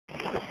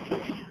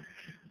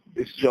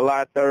It's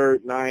July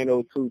 3rd,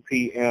 9:02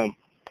 p.m.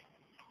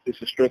 This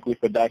is strictly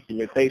for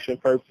documentation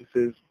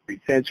purposes,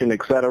 retention,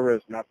 etc.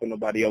 It's not for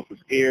nobody else's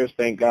ears.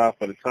 Thank God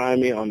for the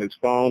timing on this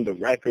phone, the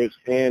records,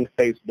 and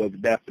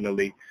Facebook,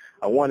 definitely.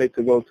 I wanted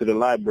to go to the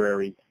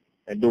library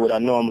and do what I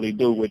normally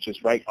do, which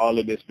is write all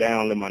of this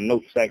down in my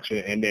notes section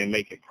and then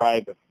make it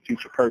private for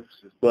future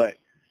purposes. But,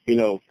 you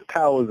know, the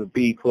powers of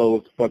B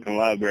closed the fucking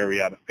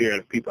library out of fear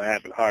that people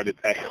having heart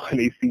attacks when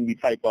they see me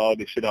type all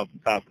this shit off the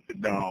top of the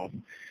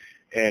dome.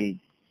 And,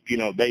 you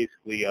know,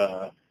 basically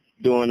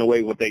doing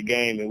away with their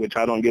game, in which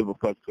I don't give a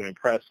fuck to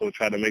impress or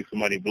try to make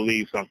somebody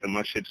believe something.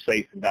 My shit's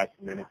safe and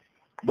documented.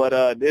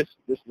 But this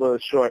little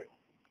short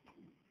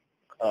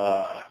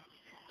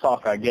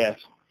talk, I guess,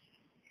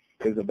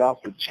 is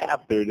about the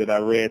chapter that I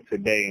read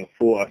today in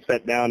full. I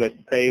sat down at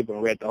the table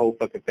and read the whole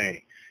fucking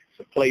thing.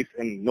 It's a place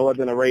in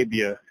northern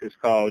Arabia. It's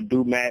called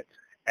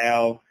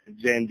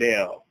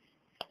Damat-Al-Jandal,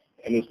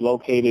 and it's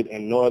located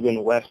in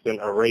northern western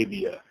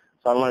Arabia.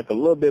 So I learned a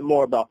little bit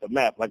more about the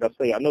map. Like I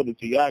say, I know the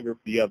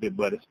geography of it,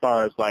 but as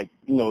far as like,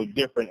 you know,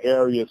 different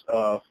areas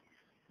of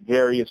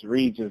various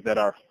regions that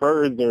are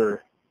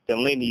further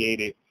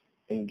delineated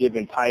and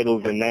given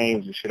titles and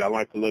names and shit, I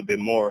learned a little bit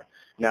more.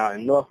 Now,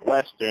 in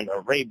northwestern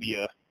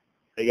Arabia,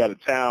 they got a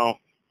town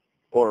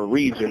or a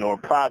region or a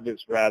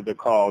province, rather,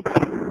 called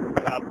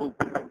Tabuk.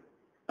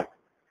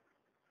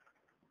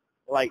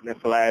 Lightning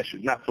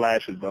flashes, not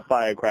flashes, but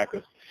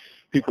firecrackers.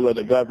 People of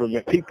the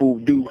government, people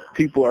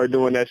are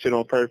doing that shit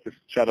on purpose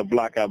to try to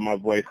block out my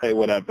voice. Hey,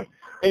 whatever.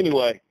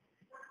 Anyway,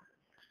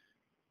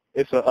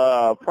 it's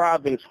a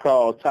province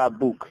called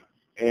Tabuk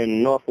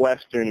in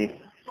northwestern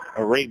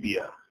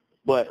Arabia.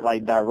 But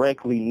like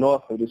directly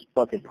north of this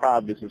fucking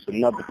province is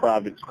another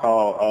province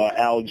called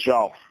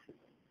Al-Jawf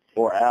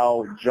or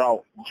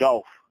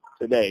Al-Jawf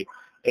today.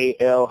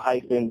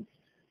 AL-JAWL.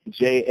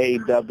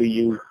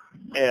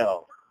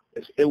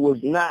 It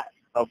was not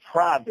a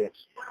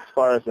province as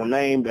far as the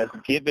name that's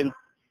given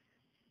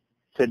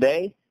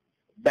today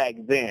back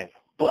then.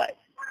 But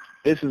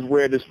this is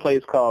where this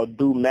place called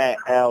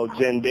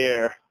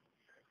Damat-Al-Jandal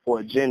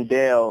or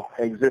Jandal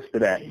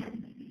existed at.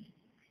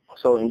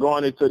 So in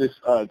going into this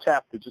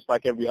chapter, just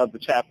like every other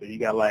chapter, you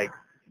got like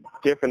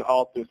different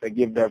authors that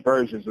give their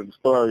versions of the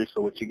story.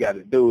 So what you got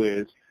to do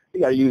is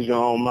you got to use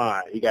your own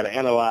mind. You got to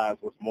analyze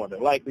what's more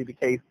than likely the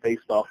case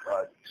based off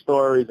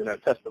stories and their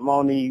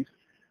testimonies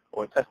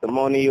or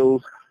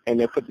testimonials, and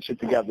then put the shit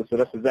together. So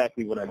that's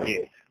exactly what I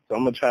did. So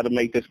I'm going to try to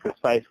make this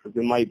concise because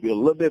there might be a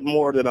little bit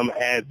more that I'm going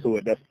to add to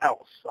it that's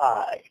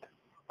outside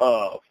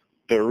of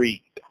the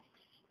read.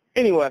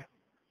 Anyway,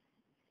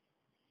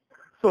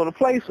 so the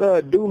place,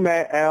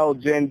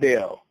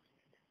 Damat-Al-Jandal,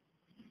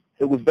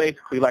 it was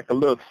basically like a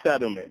little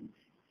settlement.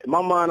 In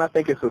my mind, I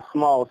think it's a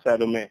small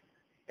settlement,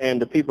 and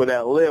the people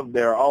that live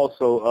there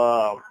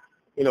also,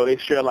 you know, they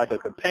share like a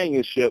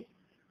companionship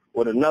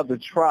with another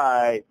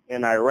tribe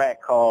in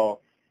Iraq called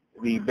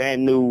the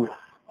Banu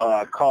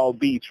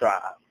Kalbi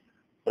tribe.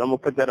 But I'm going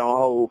to put that on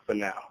hold for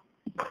now.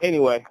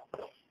 Anyway,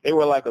 they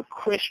were like a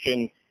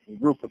Christian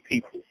group of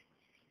people.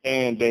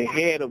 And the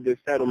head of this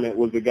settlement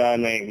was a guy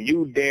named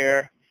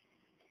Udair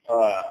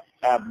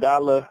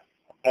Abdallah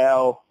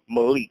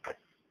al-Malik.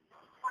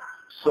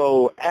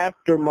 So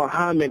after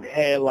Muhammad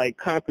had like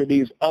conquered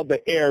these other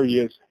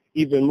areas,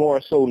 even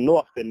more so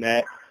north than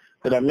that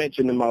I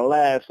mentioned in my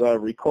last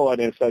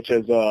recording, such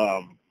as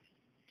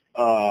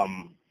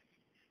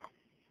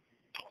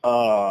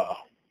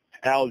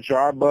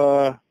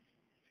Al-Jarba,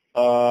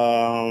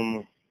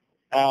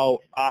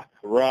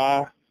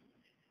 Al-Akra,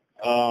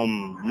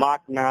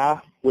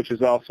 Makna, which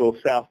is also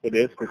south of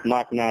this, because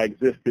Makna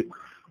exists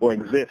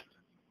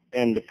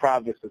in the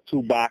province of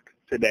Tubak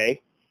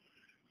today.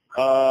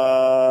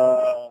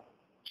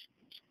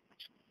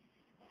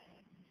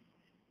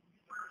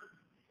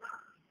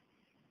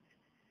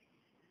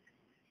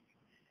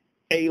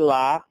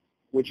 Elah,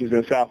 which is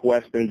in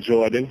southwestern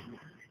Jordan,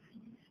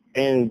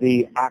 in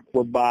the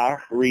Aqaba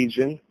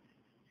region,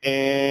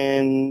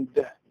 and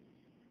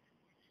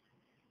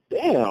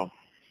damn,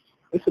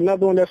 it's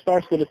another one that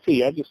starts with a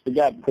T. I just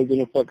forgot because of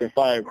the fucking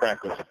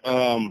firecrackers.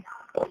 I'm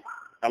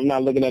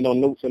not looking at no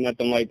notes or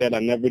nothing like that. I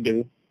never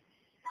do.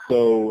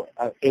 So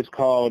it's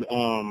called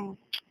hold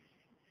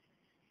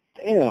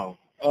on,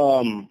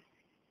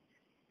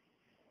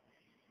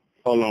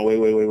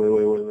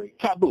 wait.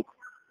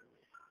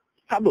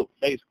 Tabuk,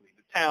 basically,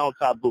 the town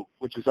Tabuk,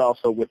 which is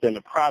also within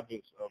the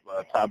province of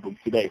Tabuk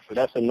today. So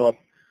that's in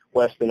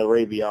northwestern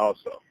Arabia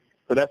also.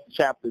 So that's the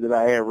chapter that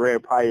I had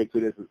read prior to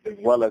this, as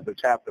well as the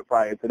chapter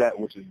prior to that,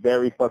 which is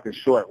very fucking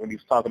short when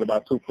he's talking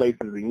about two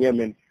places in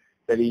Yemen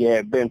that he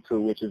had been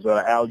to, which is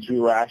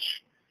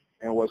Al-Jurash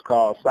and what's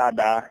called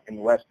Sada in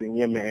western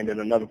Yemen, and then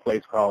another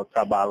place called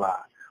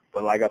Tabala.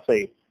 But like I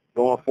say,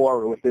 going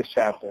forward with this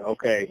chapter,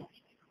 okay,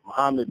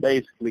 Muhammad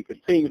basically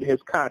continued his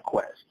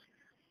conquest.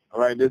 All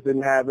right, this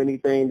didn't have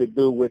anything to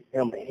do with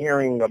him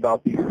hearing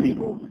about these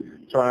people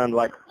trying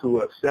like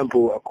to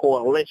assemble a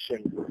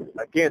coalition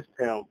against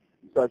him,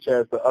 such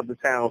as the other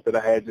towns that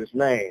I had just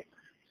named.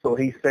 So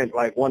he sent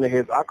like one of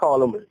his, I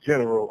call him a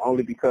general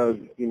only because,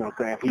 you know what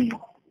I'm saying, he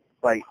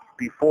like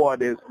before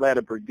this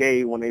latter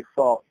brigade when they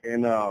fought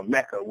in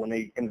Mecca, when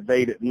they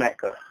invaded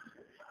Mecca.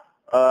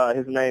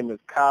 His name is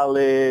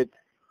Khalid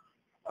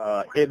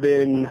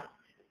Ibn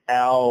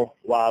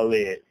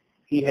al-Walid.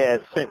 He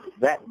had sent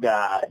that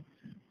guy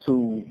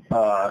to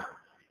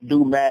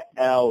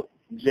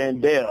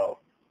Damat-Al-Jandal.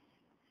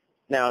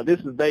 Now, this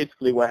is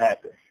basically what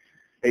happened.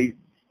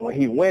 When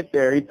he went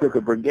there, he took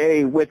a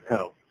brigade with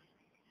him,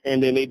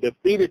 and then they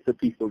defeated the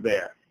people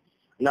there.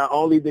 Not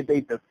only did they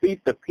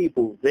defeat the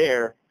people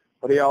there,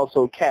 but they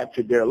also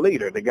captured their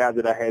leader, the guy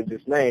that I had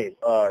just named,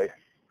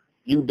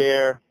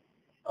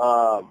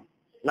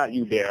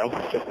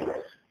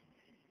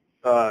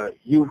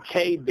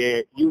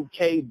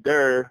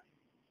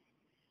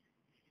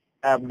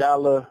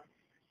 Abdallah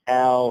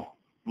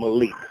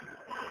al-Malik.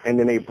 And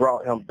then they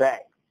brought him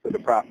back to the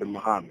Prophet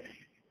Muhammad.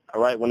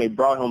 All right, when they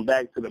brought him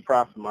back to the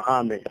Prophet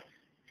Muhammad,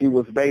 he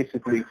was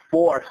basically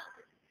forced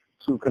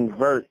to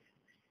convert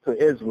to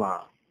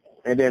Islam.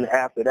 And then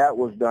after that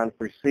was done,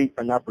 after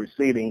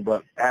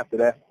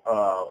that,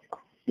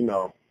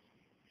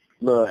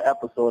 little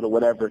episode or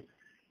whatever,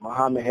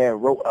 Muhammad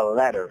had wrote a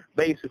letter,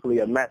 basically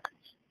a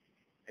message,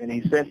 and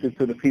he sent it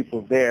to the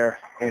people there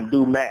in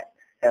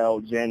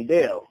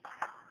Damat-Al-Jandal.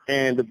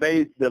 And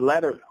the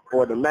letter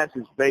or the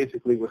message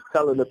basically was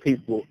telling the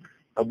people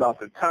about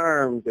the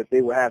terms that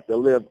they would have to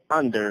live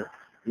under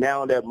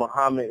now that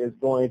Muhammad is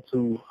going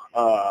to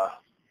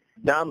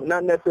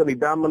not necessarily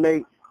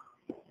dominate,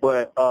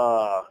 but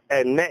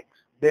annex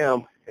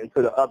them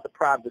into the other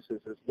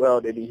provinces as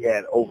well that he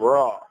had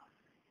overall.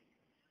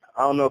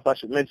 I don't know if I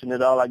should mention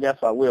it all. I guess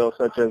I will,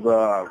 such as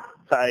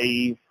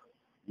Taif,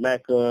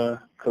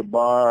 Mecca,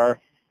 Kabar,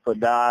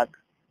 Fadak,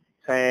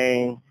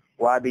 Tang,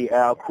 Wadi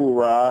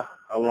al-Qura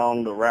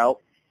along the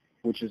route,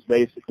 which is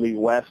basically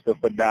west of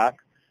Fadak.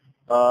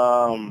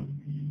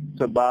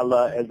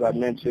 Tabala, as I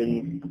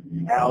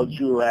mentioned,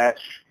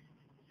 Al-Jurash,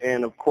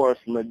 and of course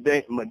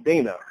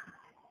Medina.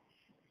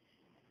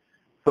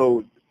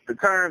 So the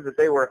terms that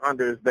they were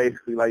under is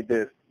basically like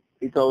this.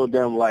 He told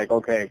them, like,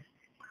 okay,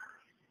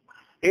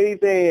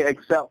 anything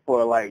except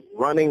for like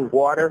running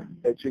water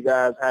that you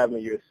guys have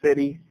in your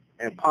city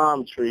and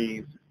palm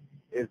trees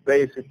is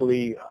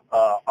basically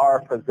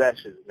our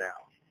possessions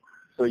now.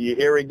 So your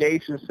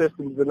irrigation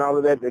systems and all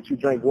of that you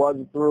drink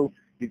water through,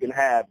 you can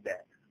have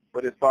that.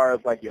 But as far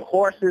as like your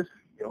horses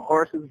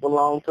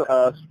belong to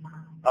us.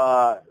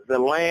 The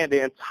land,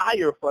 the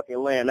entire fucking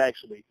land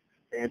actually,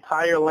 the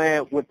entire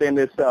land within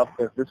itself,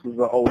 because this was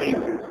an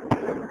oasis.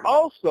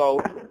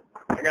 Also,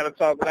 I got to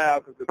talk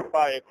loud because it's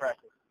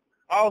firecrackers.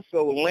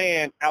 Also,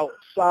 land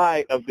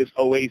outside of this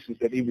oasis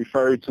that he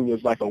referred to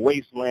as like a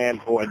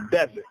wasteland or a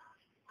desert.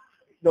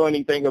 Know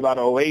anything about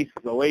an oasis?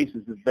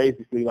 Oasis is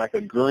basically like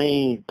a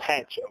green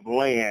patch of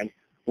land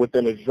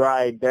within a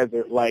dry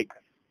desert-like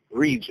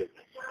region.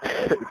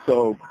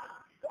 So,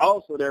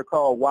 also they're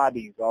called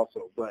wadis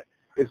also, but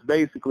it's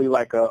basically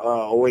like a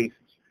oasis.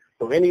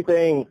 So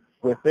anything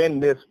within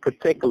this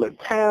particular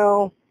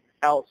town,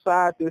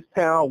 outside this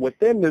town,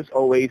 within this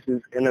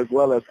oasis, and as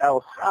well as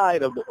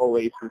outside of the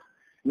oasis,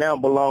 now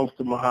belongs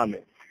to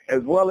Muhammad,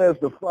 as well as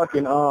the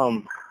fucking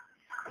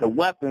the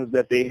weapons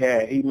that they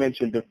had. He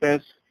mentioned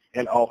defense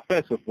and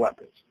offensive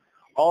weapons.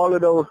 All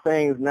of those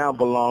things now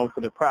belong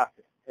to the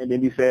Prophet. And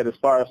then he said, as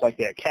far as like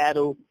their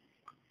cattle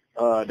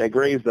that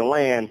graze the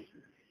land,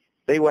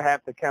 they would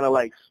have to kind of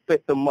like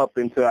split them up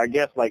into, I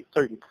guess, like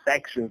certain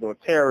sections or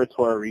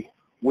territory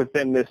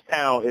within this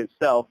town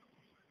itself.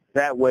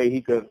 That way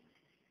he could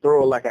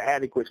throw like an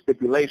adequate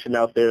stipulation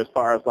out there as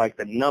far as like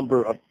the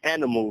number of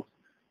animals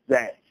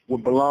that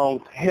would belong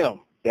to him,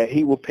 that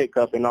he will pick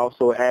up and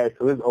also add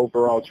to his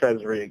overall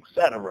treasury,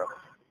 etc.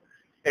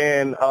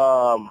 And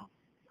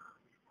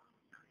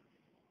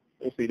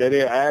let's see, that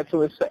they add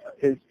to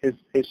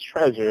his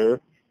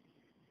treasure,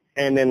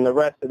 and then the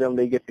rest of them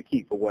they get to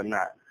keep or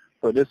whatnot.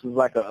 So this is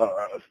like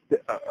a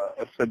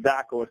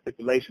sadak or a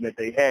stipulation that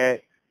they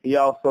had. He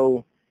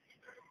also,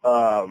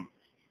 I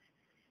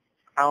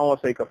don't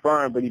want to say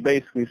confirmed, but he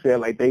basically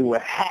said like they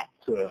would have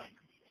to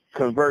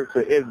convert to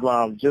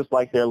Islam just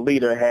like their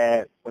leader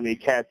had when they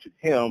captured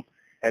him.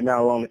 And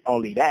not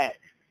only that,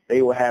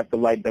 they would have to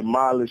like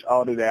demolish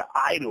all of their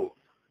idols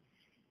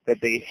that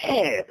they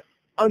had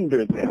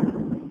under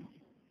them.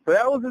 So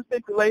that was the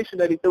stipulation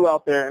that he threw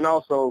out there. And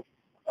also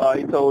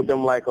he told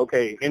them like,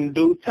 okay, in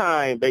due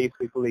time,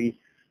 basically,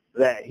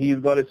 that he's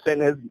going to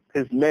send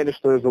his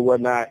ministers or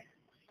whatnot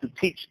to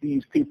teach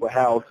these people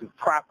how to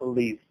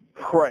properly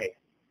pray,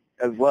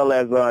 as well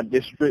as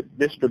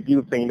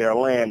distributing their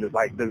land, is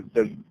like the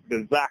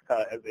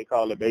zakah, as they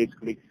call it,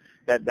 basically.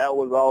 That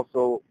was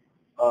also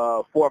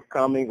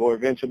forthcoming or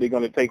eventually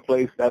going to take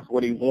place. That's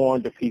what he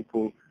warned the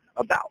people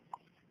about.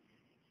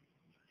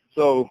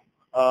 So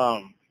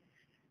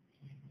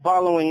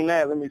following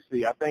that, let me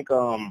see. I think,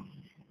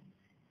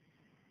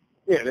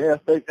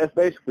 that's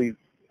basically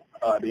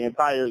the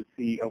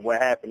entirety of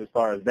what happened as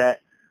far as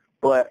that.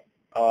 But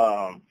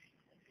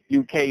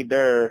UK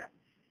Der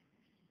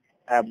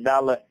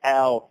Abdallah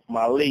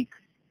al-Malik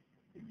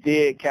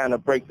did kind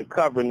of break the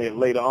covenant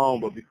later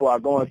on. But before I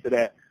go into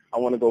that, I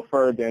want to go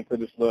further into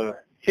this little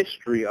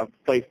history of the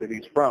place that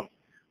he's from.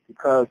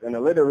 Because in the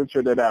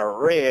literature that I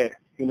read,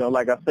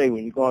 like I say,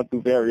 when you're going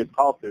through various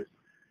authors,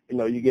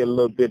 you get a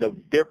little bit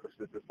of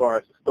differences as far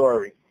as the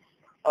story.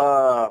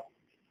 I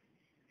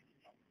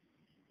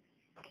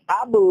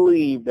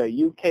believe that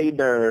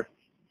Uqadir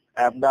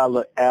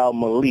Abdallah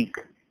al-Malik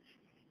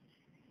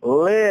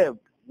lived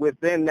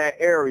within that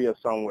area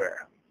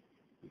somewhere.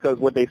 Because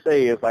what they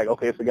say is like,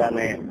 okay, it's a guy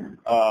named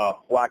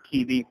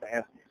Waqidi, for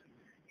instance.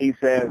 He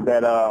says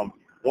that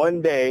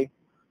one day,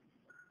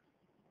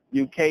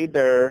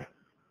 Uqadir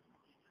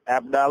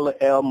Abdallah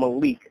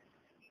al-Malik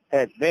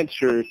had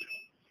ventured,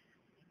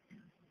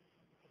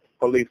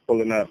 police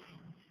pulling up,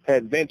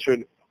 had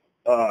ventured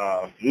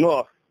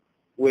north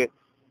with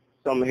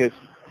some of his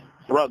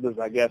brothers,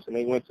 I guess, and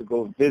they went to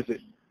go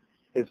visit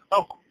his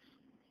uncles.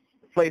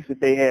 The place that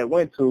they had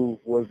went to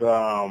was,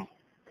 I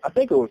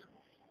think it was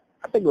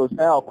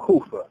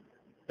Al-Kufa.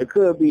 It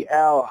could be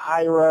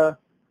Al-Hira.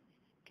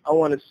 I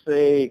want to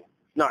say,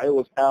 no, it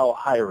was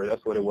Al-Hira.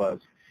 That's what it was.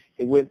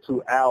 He went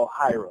to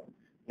Al-Hira.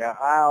 Now,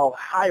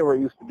 Al-Hira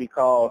used to be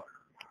called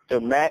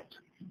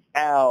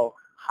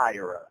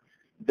Damat-Al-Hira.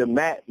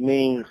 Damat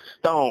means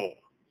stone.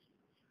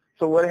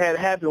 So what had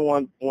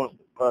happened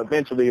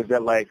eventually is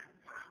that, like,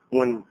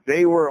 when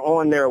they were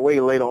on their way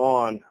later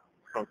on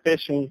from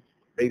fishing,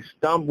 they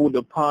stumbled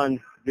upon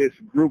this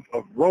group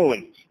of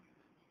ruins,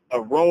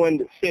 a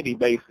ruined city,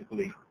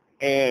 basically.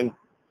 And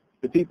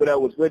the people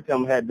that was with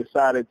them had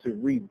decided to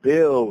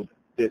rebuild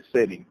this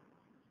city.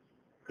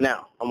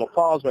 Now, I'm going to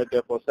pause right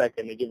there for a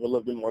second and give a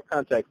little bit more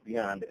context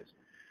behind this.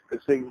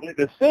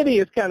 The city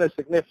is kind of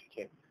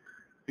significant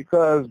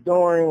because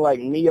during, like,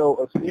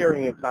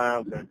 Neo-Assyrian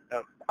times, and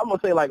I'm going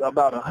to say, like,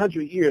 about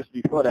 100 years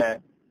before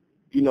that,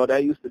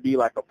 that used to be,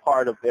 like, a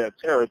part of their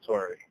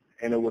territory,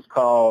 and it was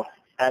called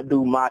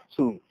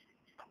Adu-Matu.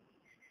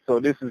 So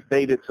this is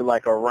dated to,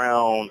 like,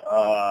 around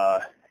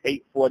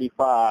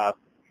 845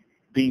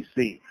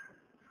 BC.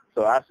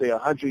 So I say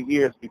 100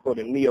 years before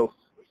the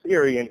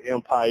Neo-Assyrian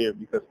Empire,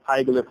 because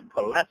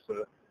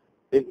Tiglath-Pileser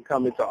didn't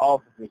come into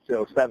office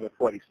until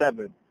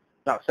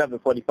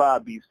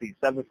 745 BC,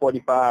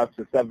 745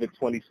 to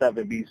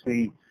 727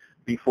 BC,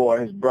 before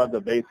his brother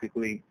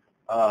basically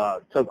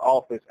took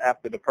office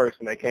after the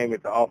person that came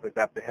into office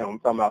after him. I'm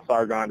talking about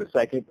Sargon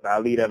II, but I'll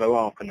leave that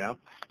alone for now.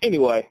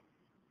 Anyway,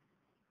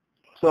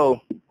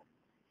 so,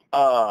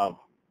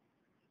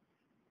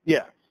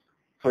 yeah.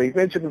 So he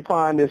ventured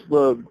upon this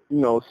little,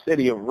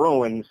 city of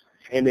ruins,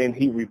 and then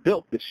he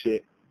rebuilt the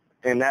shit,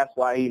 and that's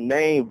why he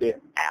named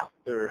it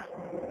after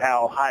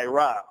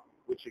Al-Hira,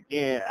 which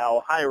again,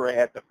 Al-Hira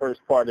had the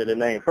first part of the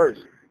name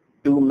first,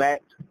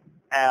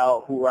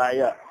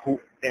 Damat-Al-Hira,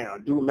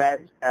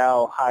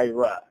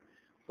 Damat-Al-Hira.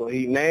 So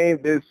he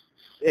named this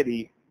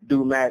city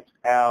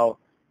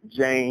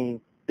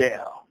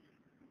Damat-Al-Jandal.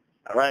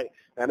 All right?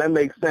 Now that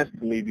makes sense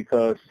to me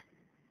because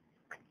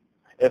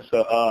it's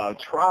a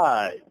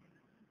tribe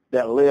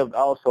that lived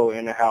also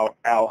in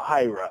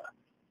Al-Hira.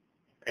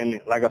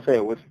 And like I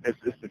said,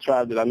 it's the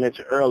tribe that I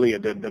mentioned earlier,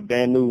 the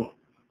Banu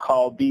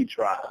Kalbi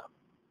tribe.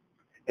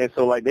 And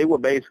so, like, they were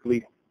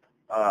basically,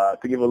 to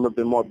give a little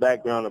bit more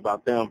background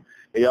about them,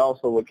 they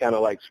also were kind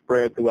of, like,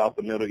 spread throughout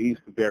the Middle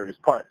East to various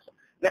parts.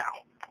 Now,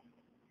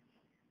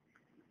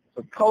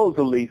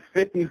 supposedly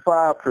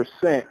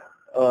 55%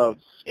 of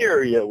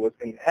Syria was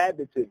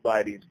inhabited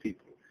by these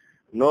people.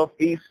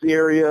 Northeast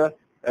Syria,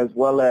 as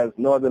well as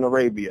Northern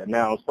Arabia.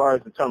 Now, as far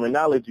as the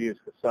terminology is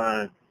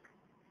concerned,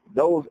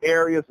 those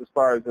areas, as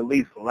far as at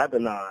least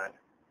Lebanon,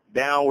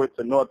 downward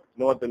to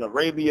Northern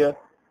Arabia,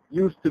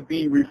 used to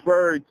be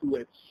referred to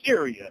as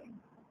Syria,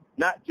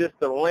 not just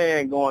the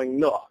land going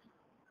north.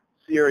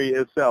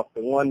 Syria itself,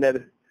 the one that,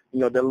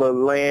 the little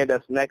land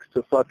that's next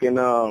to fucking,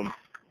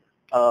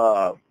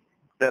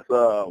 that's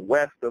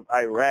west of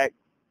Iraq,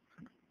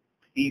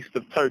 east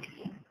of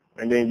Turkey.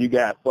 And then you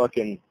got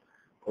fucking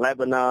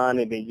Lebanon,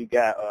 and then you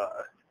got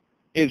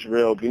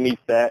Israel beneath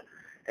that,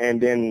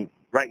 and then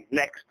right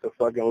next to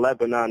fucking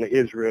Lebanon and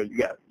Israel, you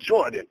got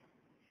Jordan,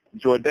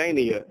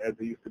 Jordania, as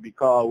it used to be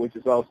called, which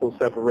is also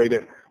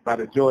separated by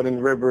the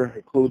Jordan River,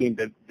 including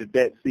the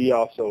Dead Sea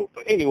also.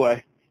 But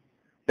anyway,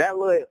 that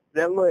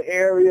little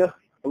area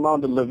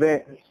along the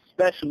Levant,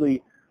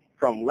 especially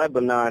from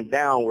Lebanon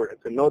downward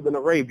to Northern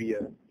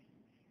Arabia,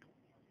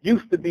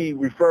 used to be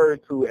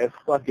referred to as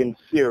fucking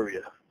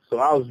Syria. So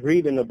I was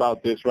reading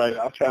about this, right?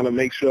 I was trying to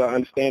make sure I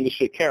understand this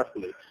shit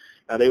carefully.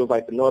 Now, they was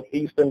like the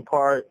northeastern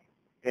part,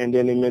 and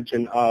then they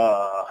mentioned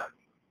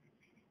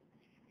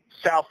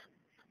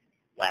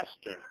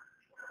southwestern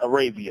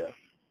Arabia.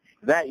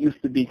 That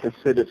used to be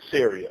considered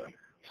Syria.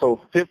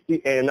 So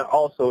 50, and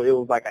also it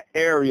was like an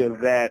area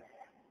that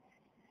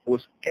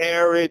was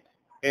arid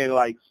and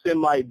like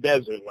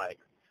semi-desert-like.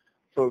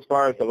 So as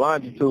far as the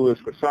longitude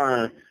is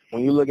concerned,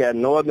 when you look at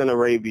Northern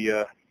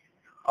Arabia,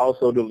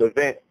 also the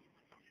Levant,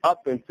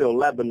 up until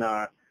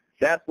Lebanon,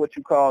 that's what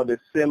you call the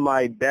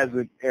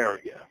semi-desert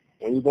area.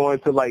 When you go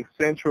into like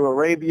Central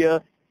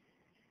Arabia,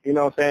 you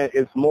know what I'm saying,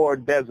 it's more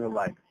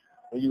desert-like.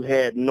 When you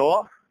head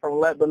north from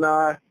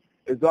Lebanon,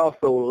 it's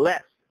also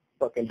less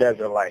fucking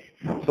desert life.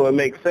 So it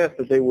makes sense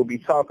that they will be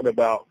talking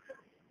about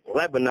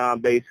Lebanon,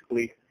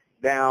 basically,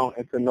 down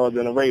into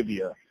northern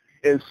Arabia.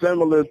 It's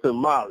similar to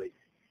Mali.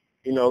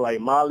 You know, like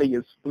Mali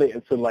is split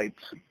into like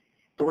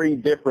 3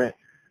 different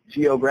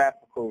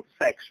geographical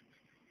sections.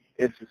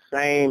 It's the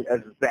same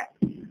as that.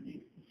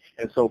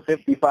 And so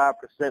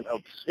 55%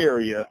 of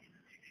Syria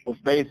was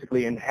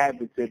basically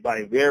inhabited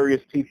by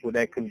various people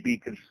that could be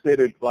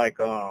considered like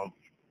a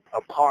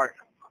part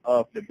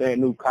of the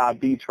Banu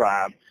Kabi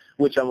tribe,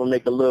 which I'm going to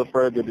make a little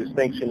further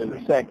distinction in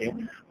a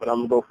second, but I'm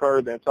going to go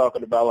further and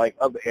talking about like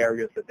other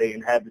areas that they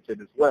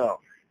inhabited as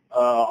well.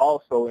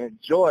 Also in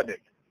Jordan.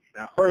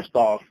 Now, first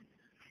off,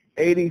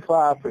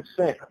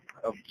 85%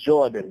 of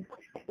Jordan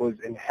was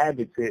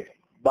inhabited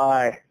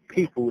by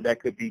people that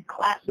could be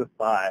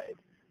classified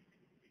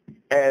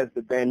as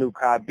the Banu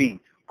Kabi,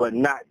 but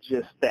not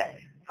just that.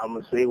 I'm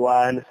going to say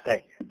why in a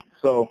second.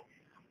 So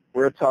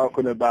we're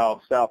talking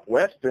about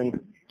southwestern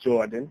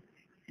Jordan,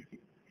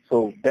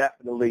 so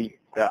definitely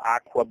the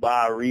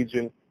Aqaba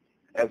region,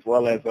 as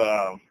well as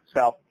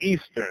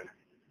southeastern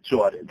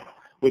Jordan,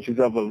 which is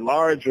of a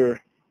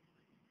larger,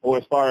 or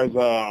as far as,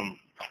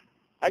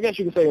 I guess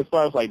you could say as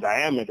far as like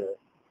diameter,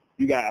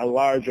 you got a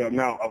larger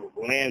amount of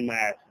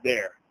landmass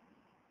there.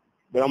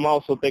 But I'm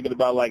also thinking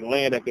about like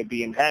land that could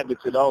be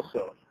inhabited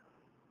also.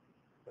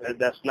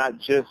 That's not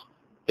just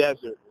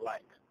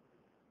desert-like.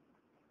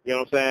 You know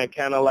what I'm saying?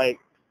 Kind of like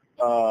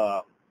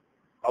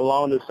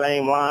along the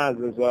same lines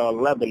as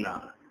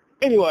Lebanon.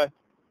 Anyway,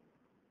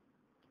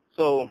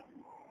 so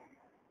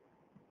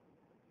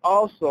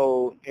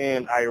also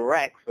in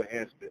Iraq, for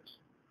instance,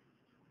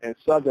 in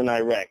southern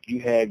Iraq,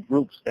 you had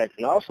groups that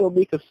can also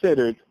be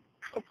considered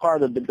a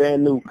part of the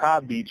Banu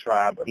Kabi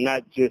tribe, but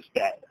not just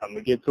that. I'm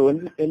going to get to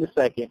it in a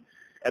second,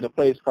 at a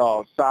place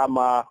called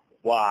Samawa,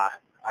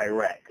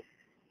 Iraq,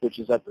 which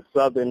is at the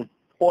southern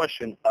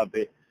portion of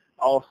it,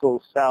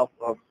 also south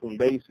of some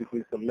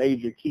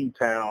major key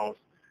towns,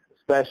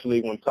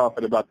 especially when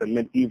talking about the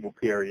medieval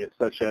period,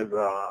 such as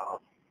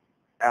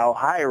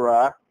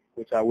Al-Hira,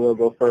 which I will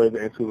go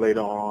further into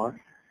later on,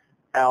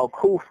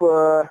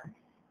 Al-Kufa,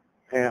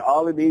 and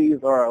all of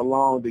these are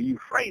along the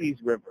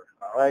Euphrates River,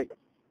 all right?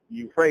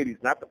 Euphrates,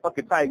 not the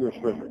fucking Tigris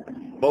River.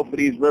 Both of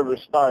these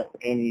rivers start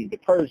in the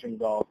Persian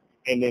Gulf,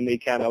 and then they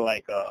kind of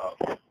like,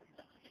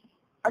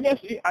 I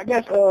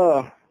guess,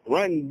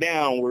 run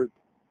downward,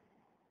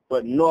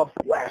 but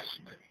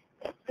northwest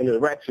in the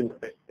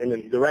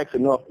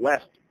direction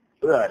northwest,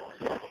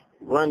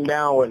 run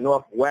downward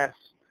northwest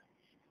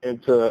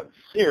into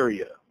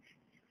Syria,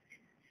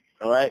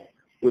 all right,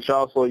 which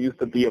also used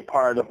to be a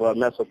part of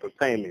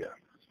Mesopotamia,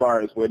 as far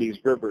as where these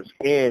rivers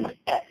end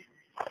at.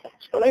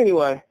 So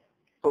anyway,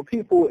 so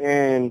people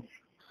in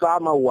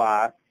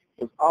Samawa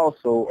was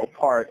also a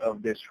part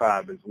of this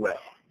tribe as well.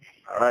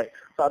 All right.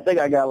 So I think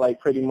I got like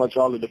pretty much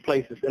all of the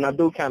places. And I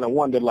do kind of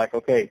wonder, like,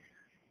 okay,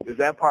 is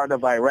that part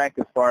of Iraq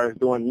as far as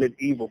during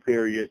medieval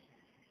period?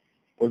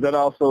 Was that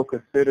also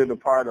considered a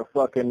part of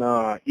fucking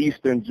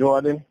Eastern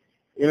Jordan?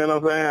 You know what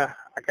I'm saying?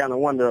 I kind of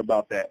wonder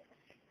about that.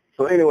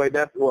 So anyway,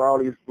 that's where all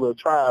these little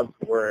tribes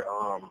were,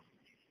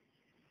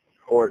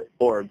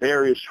 or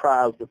various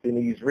tribes within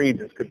these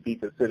regions could be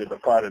considered a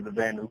part of the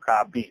Banu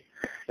Kabi.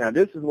 Now,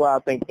 this is why I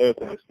think there's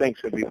a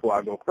distinction before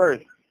I go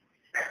further.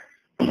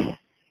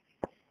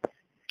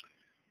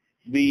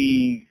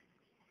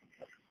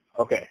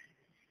 Okay,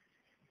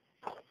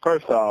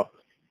 first off,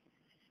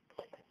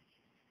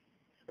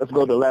 let's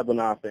go to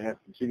Lebanon, for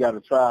instance. You got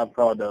a tribe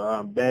called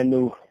the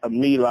Banu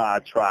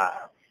Amila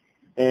tribe.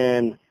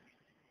 And,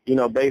 you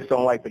know, based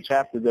on, like, the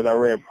chapters that I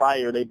read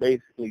prior, they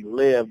basically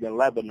lived in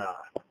Lebanon.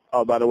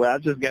 Oh, by the way, I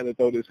just got to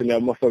throw this in there.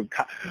 I'm going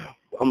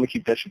to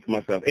keep that shit to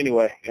myself.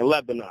 Anyway, in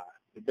Lebanon,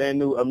 the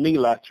Banu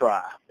Amila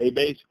tribe, they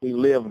basically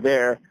lived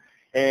there.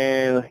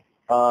 And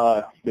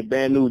the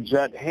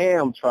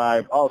Damat-Al-Jandal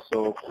tribe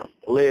also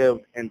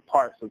lived in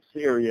parts of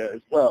Syria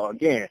as well.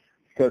 Again,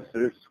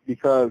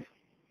 because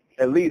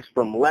at least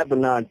from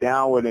Lebanon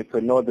downward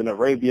into northern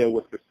Arabia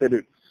was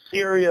considered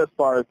Syria as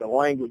far as the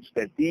language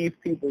that these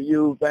people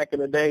used back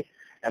in the day.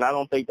 And I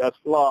don't think that's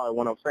flawed,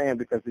 what I'm saying,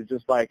 because it's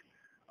just like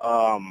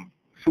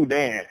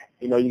Sudan.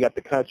 You know, you got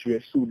the country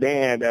of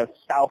Sudan that's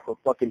south of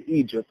fucking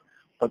Egypt,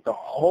 but the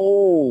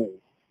whole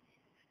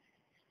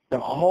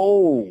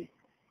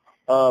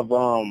of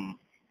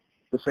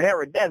the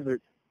Sahara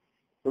Desert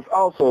was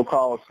also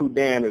called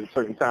Sudan at a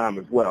certain time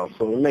as well.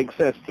 So it makes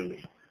sense to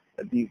me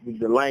that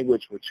the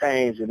language would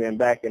change, and then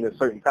back in a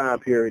certain time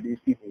period, these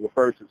people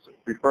referred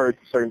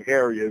to certain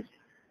areas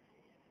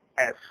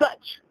as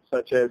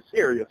such as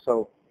Syria.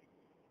 So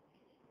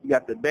you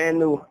got the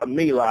Banu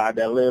Amila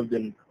that lived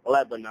in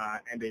Lebanon,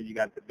 and then you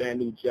got the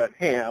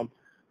Damat-Al-Jandal,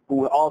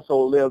 who also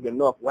lived in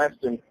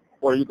northwestern,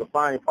 or you can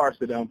find parts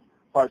of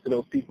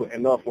those people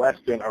in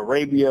northwestern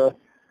Arabia,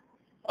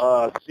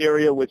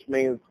 Syria, which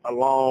means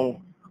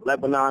along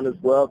Lebanon as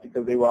well,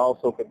 because they were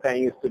also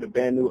companions to the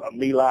Banu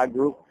Amila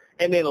group.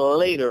 And then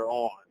later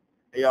on,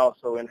 they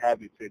also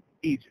inhabited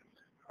Egypt,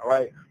 all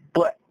right?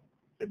 But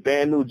the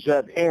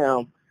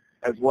Damat-Al-Jandal,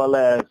 as well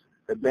as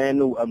the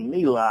Banu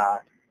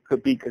Amila,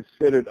 could be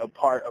considered a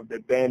part of the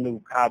Banu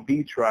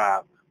Kabi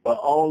tribe, but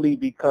only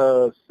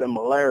because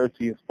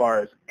similarity as far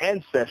as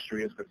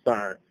ancestry is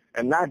concerned,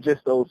 and not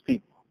just those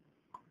people.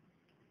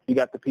 You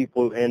got the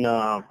people in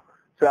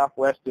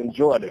southwestern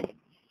Jordan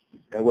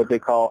and what they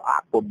call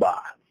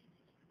Aqaba,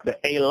 the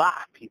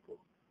Elah people.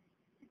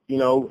 You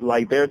know,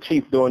 like their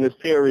chief during this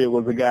period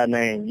was a guy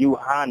named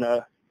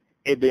Yuhana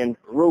ibn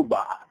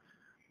Ruba.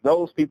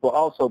 Those people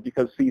also,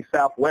 because see,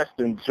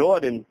 southwestern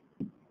Jordan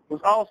was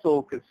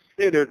also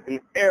considered an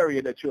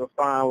area that you'll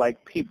find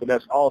like people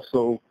that's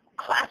also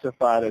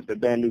classified as the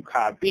Banu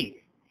Kabi.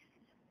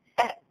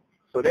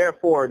 So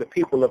therefore, the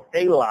people of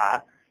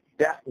Elah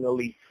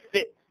definitely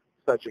fit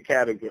such a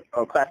category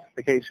or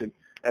classification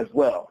as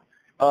well.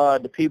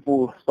 The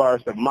people, as far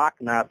as the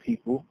Makna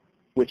people,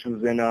 which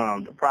was in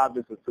the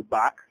province of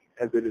Tubak,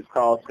 as it is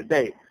called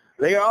today,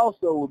 they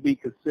also would be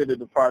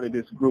considered a part of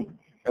this group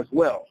as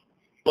well.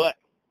 But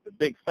the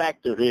big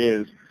factor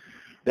is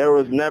there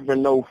was never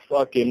no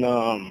fucking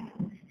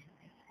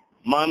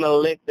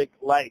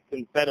monolithic-like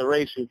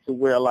confederation to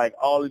where like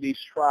all of these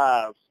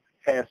tribes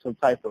had some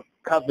type of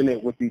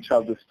covenant with each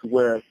other to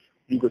where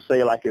you could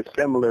say like it's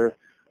similar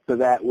to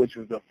that which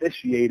was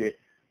officiated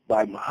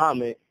by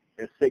Muhammad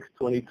in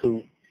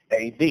 622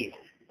 A.D.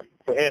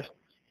 For instance,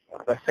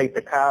 let's take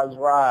the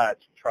Khazraj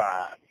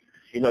tribe.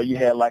 You know, you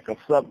had like a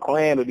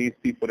sub-clan of these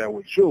people that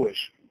were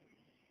Jewish,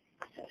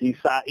 the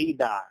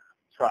Sa'idah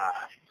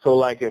tribe. So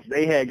like if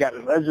they had got,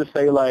 let's just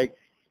say like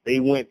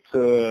they went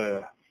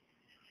to,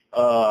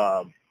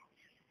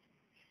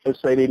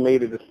 let's say they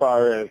made it as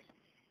far as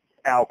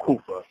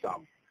Al-Kufa or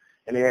something,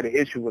 and they had an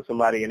issue with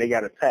somebody and they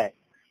got attacked.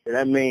 And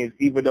that means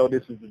even though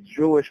this is a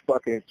Jewish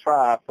fucking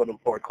tribe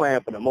or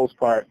clan for the most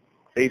part,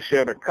 they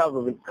shared a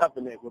covenant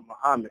with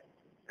Muhammad.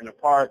 And a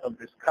part of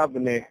this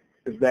covenant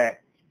is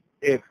that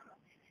if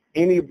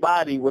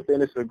anybody within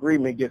this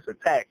agreement gets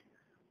attacked,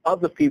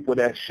 other people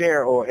that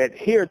share or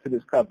adhere to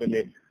this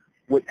covenant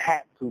would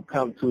have to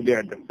come to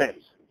their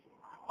defense.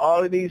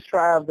 All of these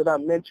tribes that I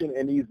mentioned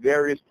in these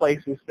various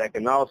places that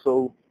can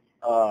also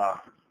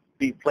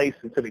be placed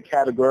into the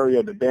category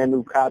of the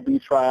Banu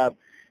Kabi tribe,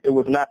 it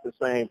was not the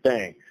same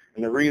thing.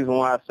 And the reason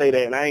why I say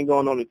that, and I ain't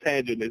going on a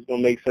tangent, it's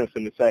going to make sense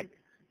in a second.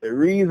 The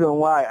reason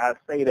why I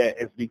say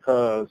that is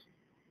because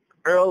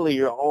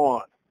earlier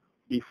on,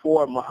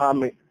 before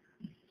Muhammad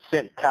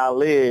sent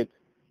Khalid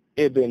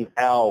ibn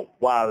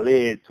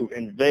al-Walid to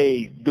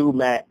invade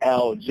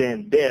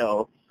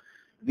Damat-Al-Jandal,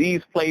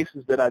 these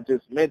places that I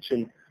just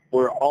mentioned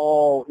were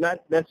all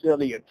not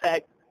necessarily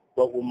attacked,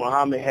 but when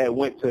Muhammad had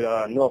went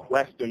to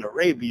northwestern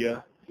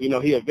Arabia, you know,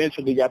 he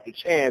eventually got the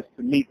chance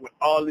to meet with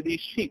all of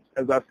these chiefs.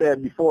 As I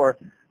said before,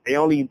 they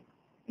only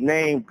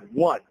named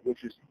one,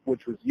 which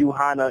was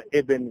Yuhana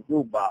ibn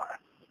Ruba.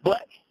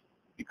 But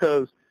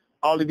because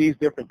all of these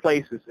different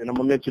places, and I'm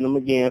going to mention them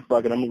again,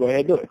 fuck it, I'm going to go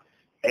ahead and do it.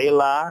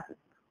 Elah,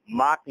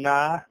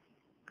 Makna,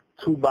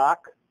 Tubak,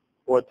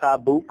 or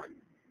Tabuk,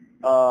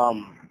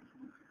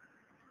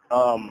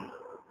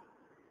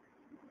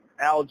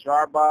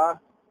 Al-Jarba,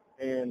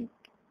 and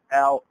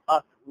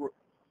Al-Aqra,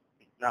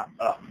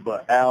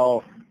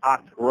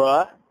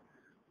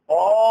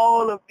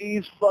 all of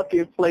these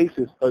fucking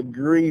places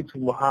agreed to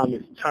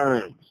Muhammad's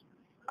terms.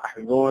 I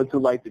can go into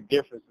like the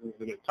differences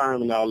in the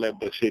term and all that,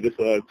 but shit, it's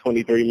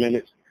 23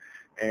 minutes.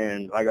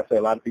 And like I said,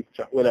 a lot of people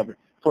try, whatever,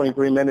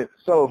 23 minutes.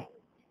 So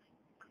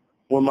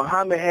when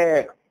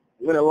Muhammad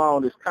went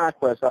along this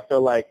conquest, I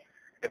feel like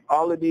if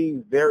all of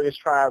these various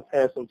tribes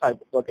had some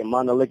type of fucking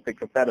monolithic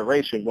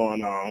confederation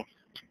going on,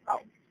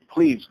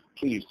 please,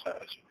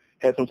 Judge,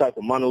 had some type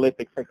of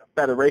monolithic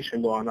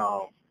confederation going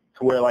on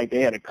to where like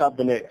they had a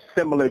covenant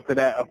similar to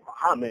that of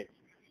Muhammad,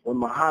 when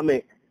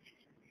Muhammad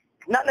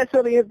not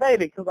necessarily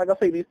invaded, because like I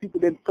say, these people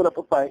didn't put up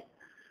a fight.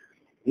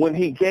 When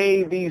he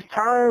gave these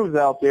terms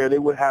out there, they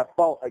would have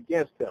fought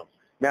against him.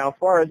 Now, as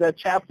far as that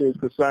chapter is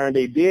concerned,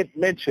 they did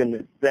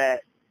mention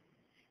that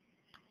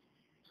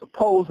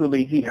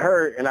supposedly he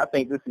heard, and I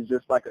think this is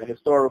just like a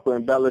historical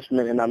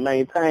embellishment, and I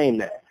maintain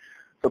that.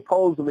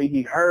 Supposedly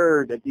he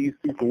heard that these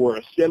people were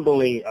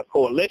assembling a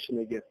coalition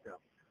against him.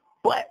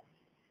 But,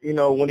 you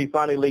know, when he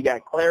finally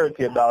got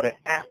clarity about it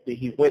after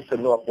he went to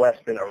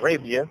northwestern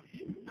Arabia,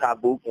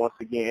 Tabuk once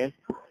again,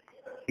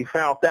 he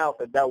found out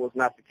that that was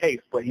not the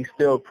case, but he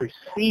still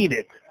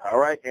proceeded, all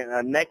right, in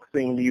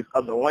annexing these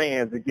other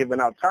lands and giving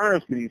out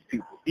terms to these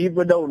people,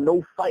 even though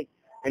no fight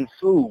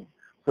ensued.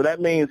 So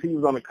that means he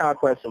was on the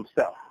conquest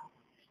himself.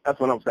 That's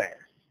what I'm saying.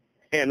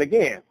 And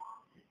again,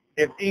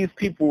 if these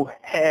people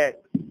had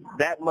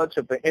that much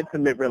of an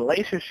intimate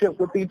relationship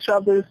with each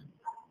other,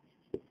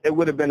 it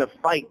would have been a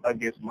fight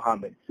against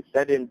Muhammad.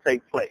 That didn't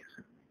take place.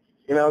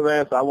 You know what I'm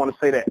saying? So I want to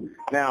say that.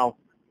 Now,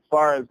 as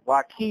far as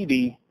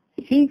Waqidi,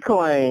 he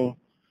claimed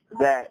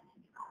that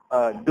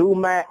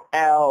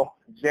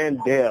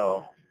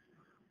Damat-Al-Jandal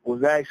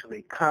was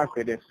actually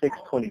conquered in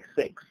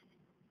 626.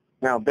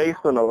 Now, based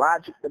on the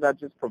logic that I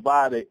just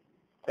provided,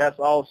 that's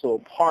also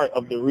part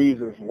of the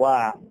reasons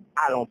why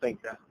I don't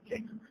think that's the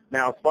case.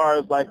 Now, as far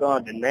as like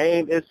the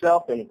name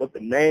itself and what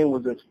the name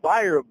was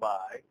inspired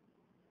by,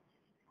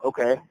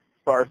 okay, as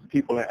far as the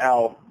people in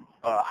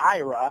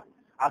Hira,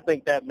 I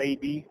think that may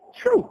be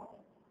true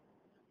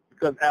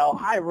because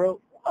Al-Hira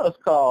was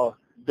called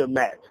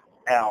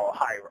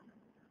Damat-Al-Hira.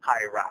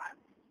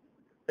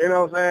 You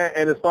know what I'm saying?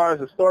 And as far as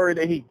the story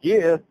that he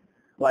gives,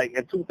 like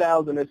in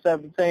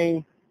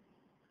 2017,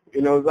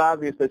 you know, it's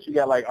obvious that you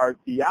got like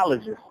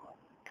archaeologists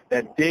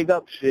that dig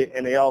up shit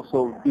and they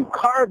also do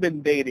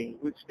carbon dating,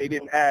 which they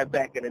didn't have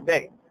back in the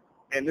day.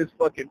 And this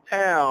fucking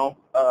town,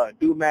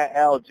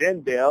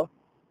 Damat-Al-Jandal,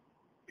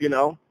 you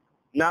know,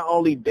 not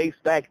only dates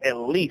back at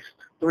least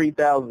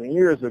 3,000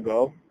 years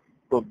ago,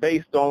 but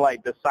based on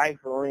like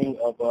deciphering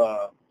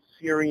of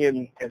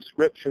Syrian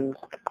inscriptions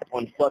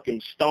on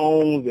fucking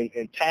stones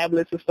and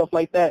tablets and stuff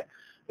like that,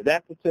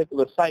 that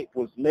particular site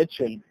was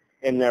mentioned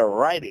in their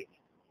writing,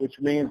 which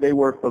means they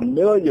were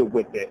familiar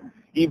with it,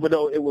 even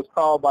though it was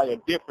called by a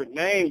different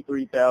name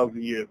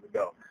 3,000 years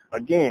ago.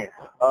 Again,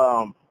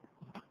 Adumatu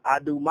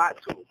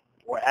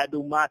or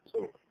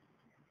Adumatu.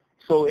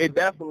 So it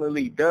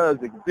definitely does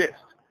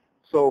exist.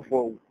 So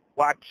for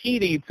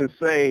Wakiti to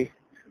say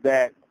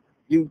that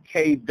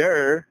UK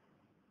Dur,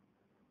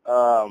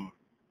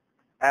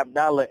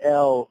 Abdallah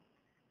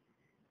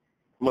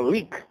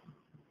el-Malik,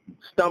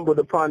 stumbled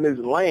upon this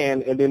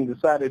land and then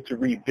decided to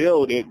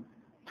rebuild it,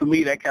 to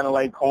me that kind of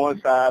like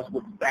coincides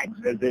with facts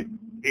as it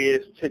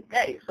is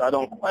today. So I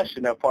don't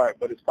question that part.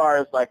 But as far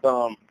as like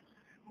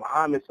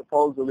Muhammad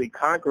supposedly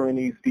conquering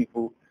these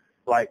people,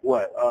 like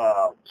what,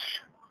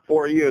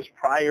 4 years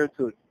prior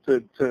to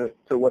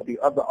what the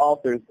other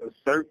authors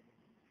assert,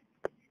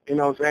 you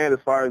know what I'm saying, as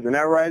far as in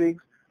their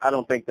writings, I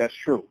don't think that's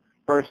true.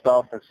 First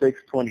off, in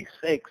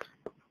 626,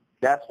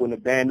 that's when the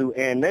Banu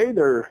and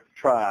Nader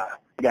tribe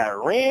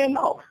got ran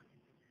off.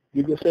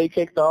 You can say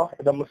kicked off,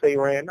 but I'm going to say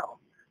ran off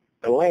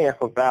the land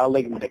for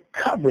violating the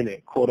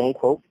covenant, quote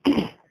unquote,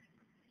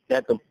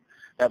 that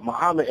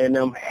Muhammad and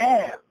them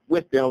had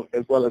with them,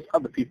 as well as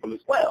other people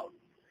as well.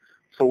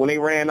 So when they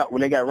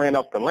got ran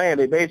off the land,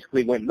 they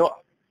basically went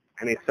north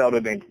and they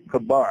settled in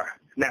Kabar.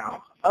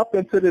 Now, up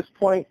until this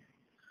point,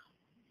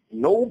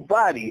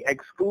 nobody,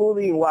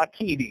 excluding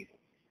Wakiti,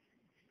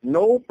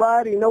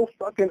 nobody, no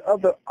fucking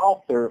other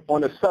author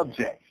on the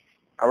subject,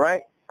 all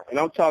right? And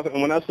I'm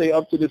talking, when I say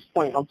up to this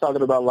point, I'm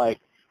talking about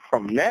like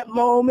from that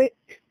moment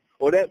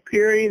or that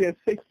period in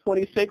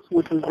 626,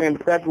 which was in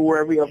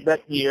February of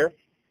that year,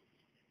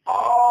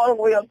 all the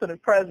way up to the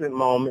present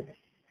moment,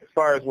 as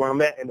far as where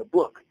I'm at in the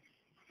book.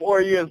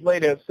 4 years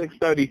later, in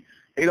 630,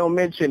 they don't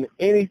mention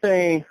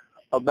anything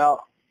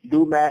about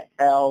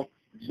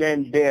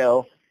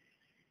Damat-Al-Jandal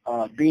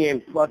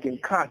being fucking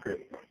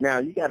conquered. Now,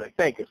 you got to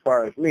think, as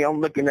far as me, I'm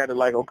looking at it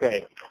like,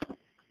 okay,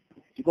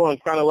 you go in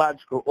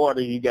chronological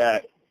order, you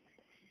got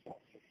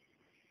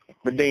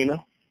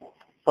Medina, as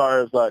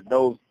far as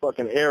those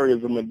fucking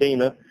areas of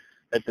Medina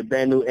that the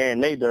Banu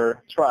and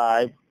Nader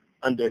tribe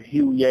under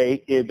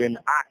Huyay ibn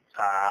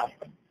Akhtab,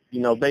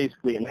 you know,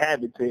 basically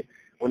inhabited.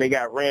 When they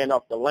got ran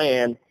off the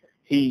land,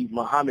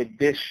 Muhammad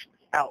dished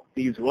out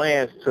these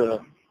lands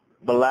to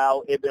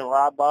Bilal ibn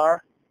Rabah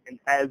and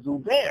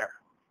Azubair.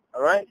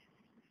 All right?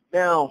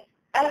 Now,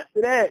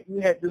 after that, you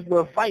had this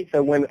little fight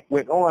that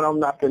went on. I'm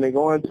not going to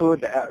go into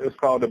it. It's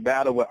called the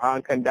Battle with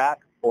Al-Khandak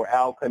or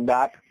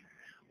Al-Khandak,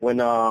 when,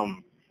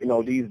 you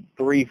know, these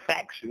three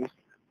factions,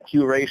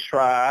 Quraysh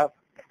tribe,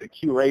 the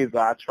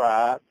Qurayza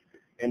tribe,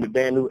 and the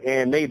Banu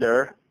and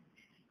Nader,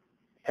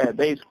 had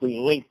basically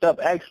linked up,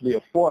 actually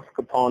a fourth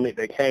component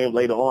that came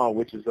later on,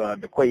 which is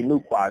the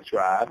Qaynuqa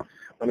tribe,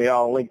 when they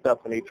all linked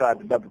up and they tried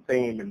to double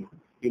team and,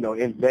 you know,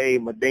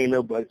 invade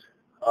Medina, but,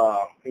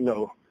 you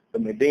know, the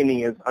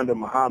Medinians under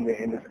Muhammad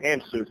and his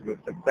answers were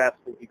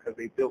successful because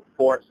they built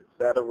forts,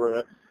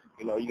 etc.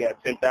 You know, you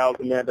got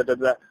 10,000 men,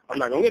 I'm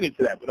not going to get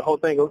into that, but the whole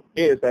thing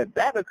is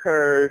that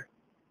occurred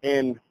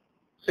in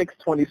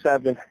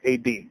 627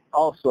 A.D.,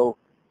 also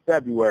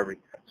February.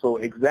 So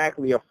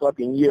exactly a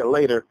fucking year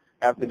later,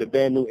 after the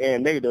Banu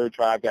and Nader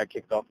tribe got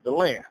kicked off the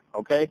land,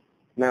 okay?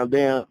 Now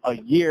then, a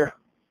year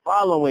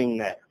following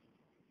that,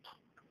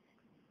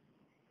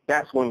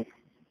 that's when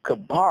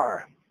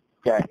Kabar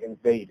got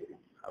invaded,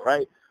 all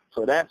right?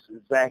 So that's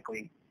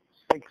exactly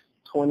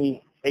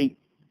 628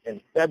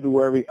 in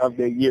February of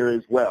the year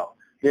as well.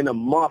 Then a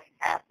month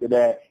after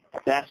that,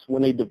 that's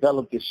when they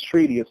developed this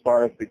treaty as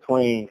far as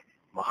between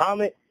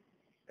Muhammad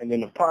and then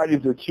the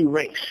parties of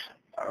Quraysh,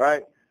 all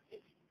right?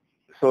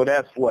 So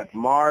that's what,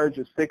 March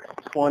of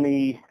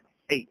 628,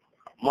 a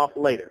month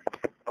later.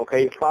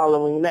 Okay,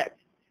 following that,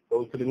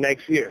 goes to the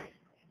next year.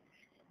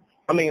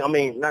 I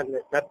mean, not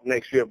the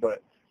next year,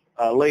 but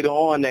later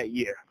on that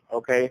year,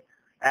 okay?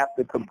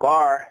 After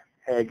Kabar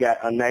had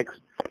got annexed,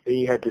 then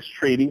you had this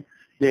treaty,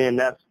 then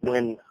that's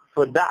when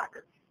Fadak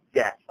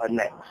got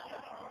annexed.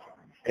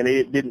 And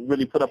it didn't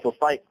really put up a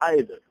fight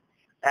either.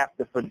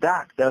 After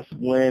Fadak, that's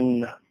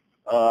when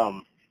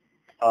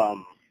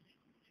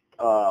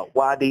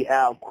Wadi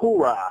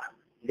al-Qura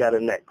got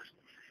annexed.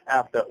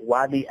 After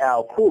Wadi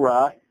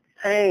al-Qura,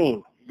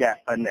 Tain got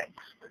annexed.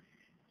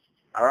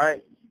 All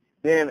right?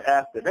 Then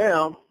after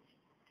them,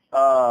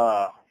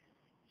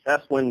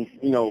 that's when,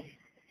 you know,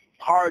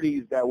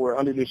 parties that were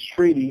under this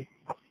treaty,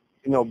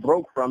 you know,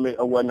 broke from it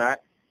or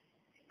whatnot,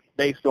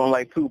 based on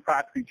like two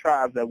proxy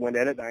tribes that went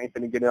at it. I ain't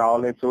gonna get it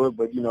all into it,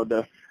 but you know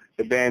the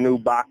Banu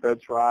Baka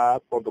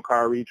tribe or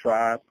Bakari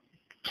tribe,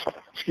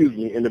 excuse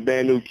me, and the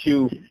Banu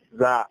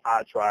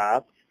Q-Za'a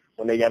tribe.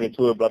 When they got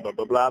into it, blah blah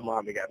blah blah.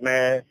 Muhammad got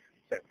mad,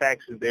 set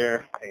factions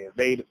there, they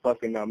invaded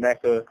fucking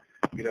Mecca.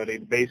 You know, they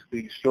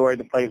basically destroyed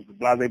the place.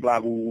 Blah blah blah.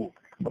 Woo, woo.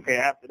 Okay,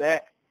 after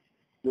that,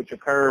 which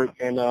occurred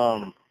in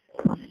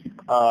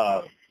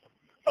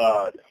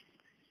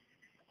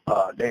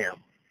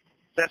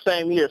that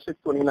same year,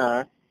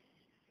 629.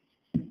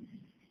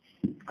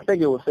 I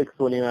think it was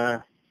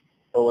 629,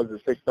 or was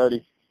it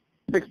 630?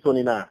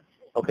 629.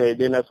 Okay,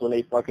 then that's when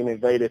they fucking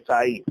invaded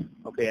Taif.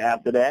 Okay,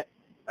 after that,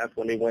 that's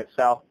when they went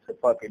south to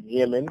fucking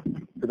Yemen,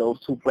 to those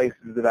two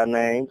places that I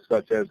named,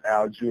 such as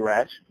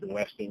Al-Jurash in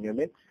western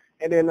Yemen,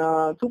 and then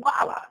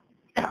Tubala.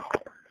 Now,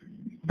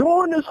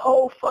 during this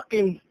whole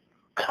fucking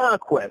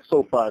conquest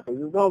so far,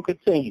 because it's going to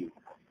continue,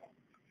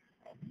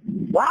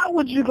 why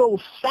would you go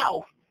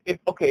south?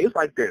 Okay, it's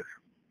like this.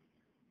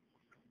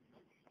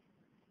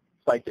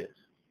 It's like this.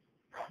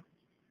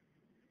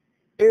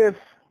 If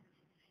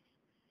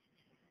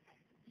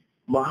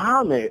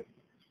Muhammad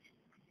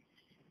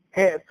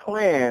had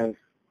plans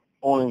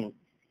on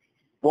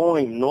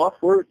going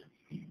northward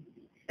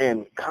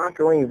and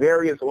conquering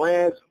various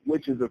lands,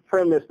 which is a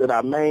premise that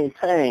I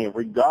maintain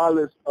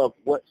regardless of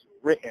what's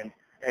written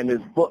in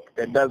this book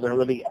that doesn't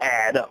really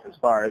add up as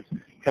far as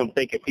him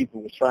thinking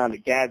people were trying to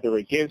gather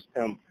against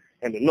him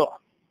in the north.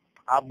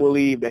 I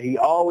believe that he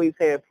always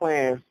had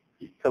plans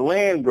to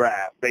land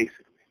grab,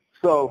 basically.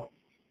 So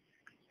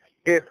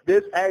if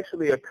this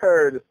actually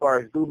occurred as far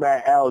as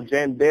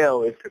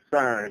Damat-Al-Jandal is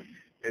concerned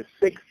in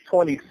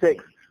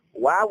 626,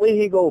 why would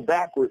he go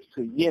backwards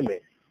to Yemen?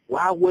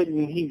 Why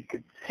wouldn't he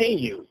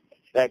continue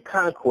that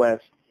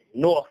conquest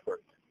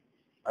northward?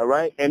 All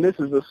right, and this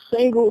is a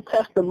single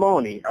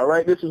testimony. All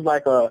right, this is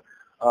like a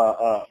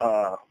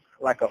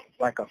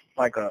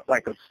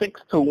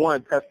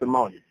 6-to-1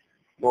 testimony,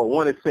 or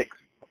 1-to-6.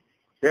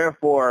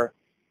 Therefore,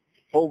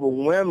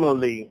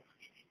 overwhelmingly,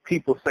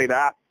 people say the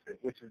opposite,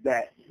 which is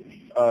that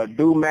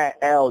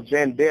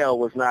Damat-Al-Jandal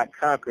was not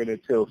conquered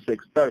until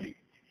 630.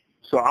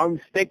 So I'm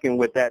sticking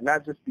with that,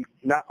 not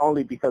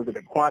only because of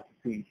the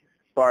quantity as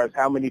far as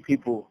how many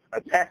people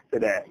attach to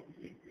that,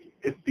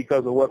 it's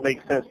because of what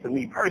makes sense to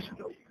me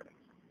personally.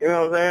 You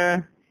know what I'm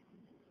saying?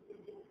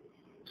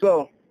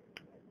 So,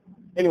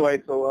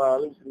 anyway,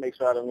 let me just make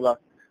sure I don't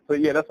lost. So,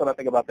 yeah, that's what I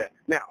think about that.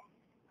 Now,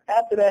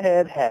 after that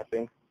had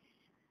happened,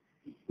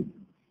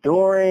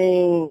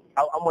 during,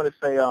 I want to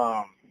say,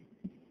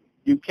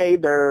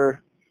 Uqadir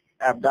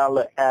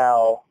Abdullah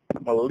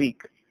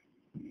al-Malik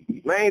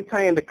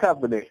maintained the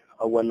covenant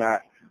or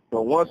whatnot,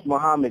 but once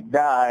Muhammad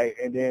died,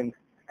 and then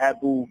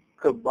Abu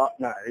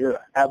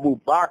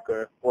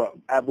Bakr, well,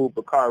 Abu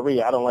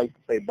Bakari, I don't like to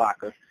say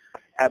Bakr,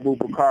 Abu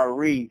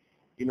Bakari,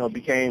 you know,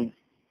 became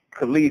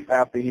caliph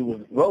after he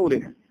was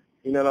voted.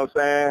 You know what I'm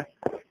saying?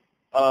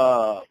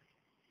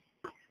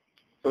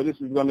 So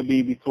this is going to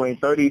be between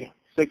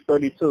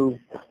 632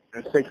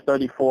 and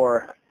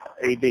 634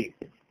 AD.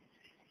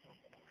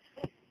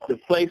 The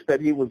place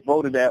that he was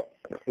voted at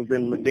was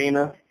in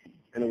Medina,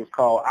 and it was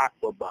called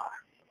Aqaba,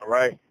 all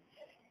right?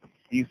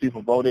 These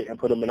people voted and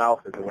put him in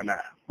office and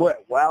whatnot.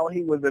 But while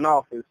he was in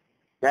office,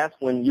 that's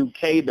when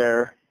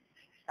Uqadir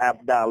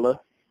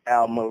Abdullah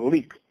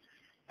al-Malik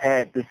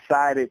had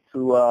decided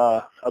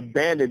to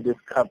abandon this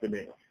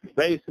covenant,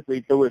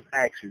 basically through his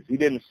actions. He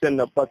didn't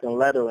send a fucking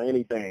letter or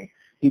anything.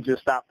 He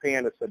just stopped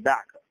paying the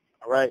tzedakah,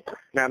 all right?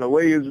 Now, the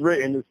way it's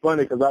written is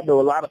funny because I know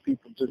a lot of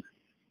people just,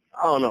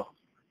 I don't know.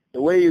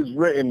 The way it's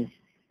written,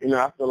 you know,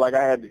 I feel like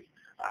I had to,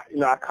 you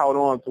know, I caught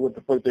on to what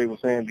the fuck they were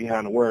saying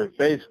behind the words.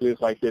 Basically, it's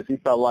like this. He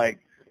felt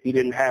like he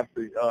didn't have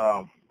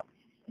to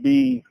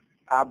be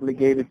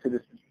obligated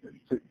to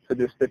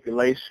this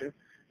stipulation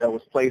that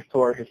was placed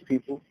toward his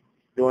people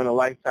during the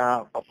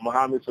lifetime of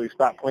Muhammad, so he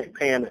stopped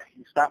paying a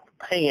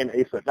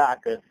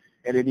tzedakah,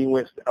 and then he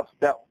went a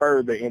step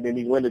further, and then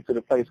he went into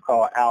the place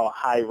called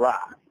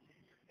Al-Hira,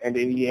 and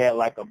then he had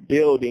like a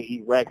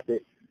building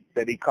erected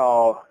that he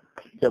called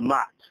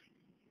Damat.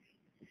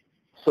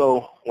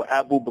 So when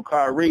Abu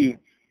Bakari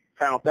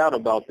found out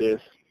about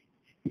this,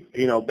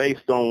 you know,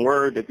 based on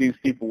word that these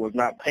people was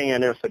not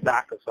paying their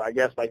tzedakah, so I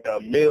guess like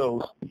the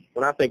mills,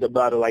 when I think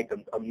about it, like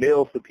a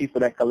mill for people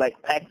that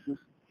collect taxes,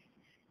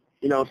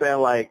 you know what I'm saying?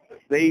 Like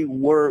they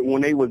were,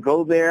 when they would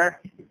go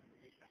there,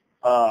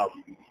 I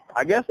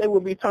guess they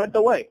would be turned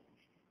away.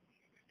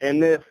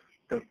 And if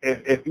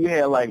you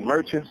had like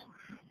merchants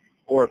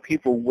or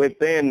people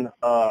within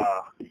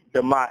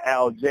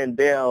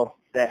Damat-Al-Jandal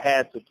that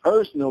had to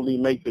personally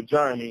make the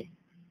journey,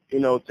 you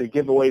know, to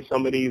give away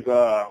some of these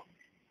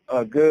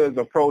goods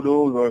or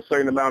produce or a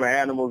certain amount of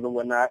animals and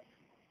whatnot,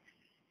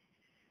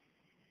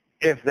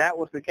 if that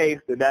was the case,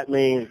 then that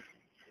means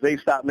they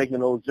stopped making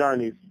those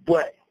journeys,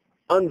 but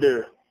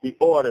under the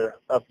order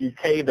of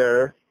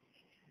Uqadir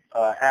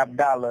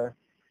Abdullah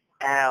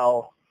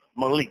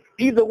al-Malik.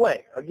 Either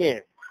way,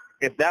 again,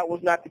 if that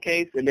was not the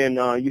case, and then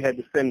you had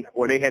to send,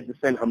 or they had to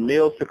send a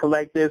meal to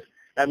collect this,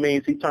 that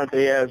means he turned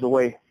their ass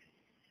away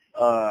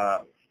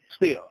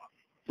still.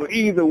 So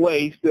either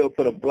way, he still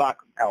put a block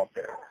out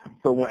there.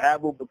 So when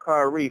Abu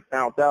Bakr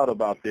found out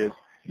about this,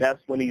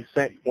 that's when he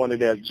sent one of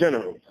their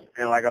generals.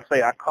 And like I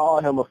say, I call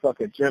him a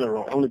fucking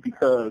general only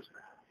because,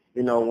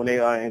 you know, when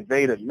they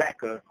invaded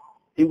Mecca,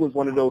 he was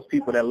one of those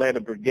people that led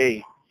a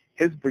brigade.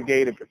 His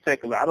brigade in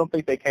particular, I don't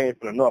think they came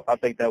from the north. I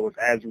think that was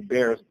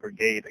Azubair's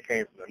brigade that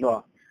came from the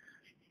north.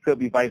 Could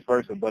be vice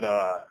versa, but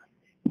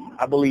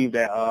I believe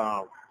that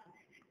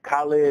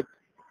Khalid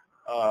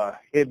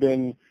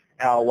ibn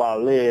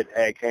al-Walid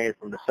had came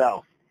from the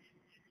south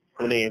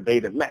when they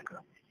invaded Mecca.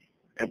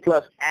 And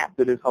plus,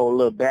 after this whole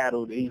little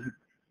battle,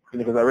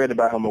 because I read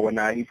about him and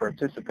whatnot, he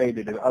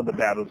participated in other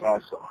battles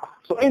also.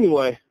 So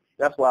anyway,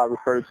 that's why I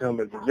refer to him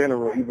as a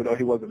general, even though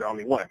he wasn't the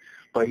only one.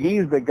 But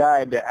he's the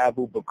guy that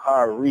Abu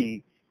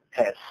Bakr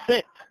had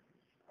sent,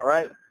 all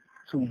right,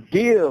 to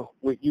deal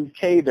with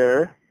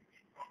Uqadir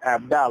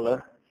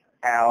Abdallah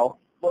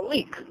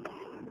al-Malik.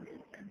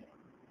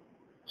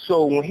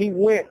 So when he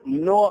went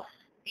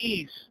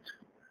northeast,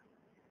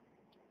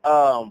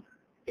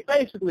 he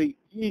basically,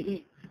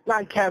 he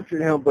not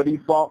captured him, but he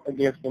fought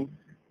against him,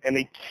 and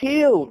they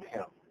killed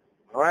him,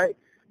 all right?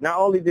 Not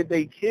only did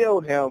they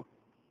kill him,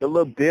 the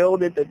little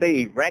building that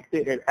they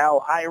erected in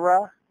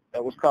Al-Hira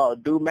that was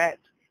called Damat,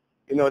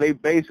 you know, they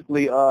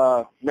basically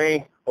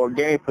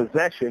gained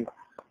possession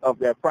of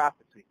their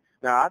property.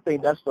 Now, I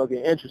think that's fucking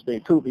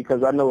interesting, too,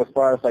 because I know as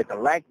far as, like, the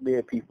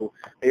Lakbir people,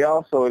 they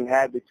also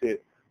inhabited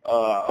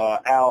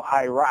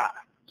Al-Hira.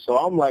 So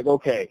I'm like,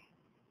 okay,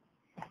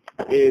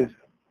 to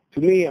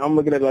me, I'm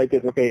looking at it like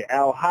this. Okay,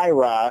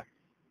 Al-Hira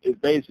is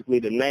basically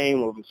the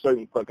name of a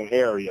certain fucking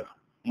area,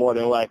 more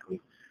than likely.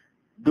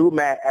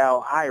 Damat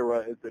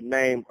Al-Hira is the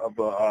name of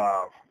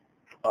a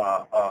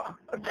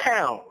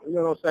town, you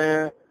know what I'm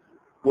saying,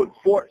 with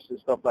forts and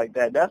stuff like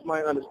that. That's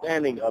my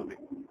understanding of it.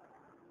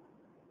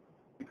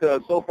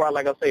 Because so far,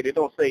 like I say, they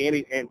don't say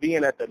any, and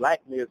being that the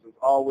Lakbis is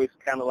always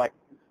kind of like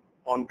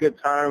on good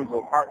terms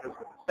or partners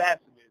with the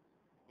Sassanids,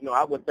 you know,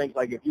 I would think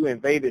like if you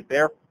invaded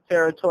their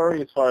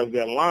territory as far as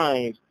their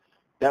lines,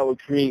 that would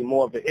create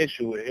more of an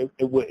issue.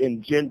 It would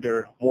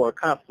engender more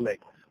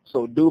conflict.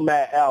 So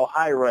Damat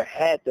Al-Hira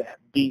had to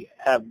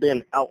have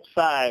been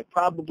outside,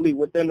 probably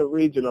within the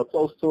region or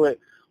close to it,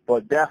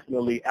 but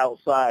definitely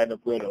outside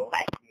of where the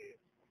Lakbis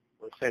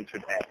were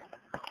centered at.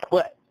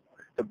 But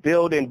the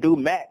building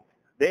Damat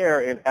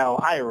there in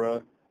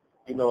Al-Hira,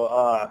 you know,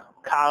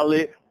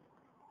 Khalid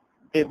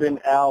ibn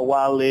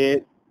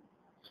al-Walid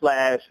 /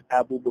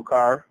 Abu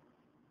Bakr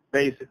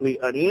basically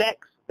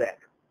annexed that,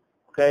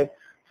 okay?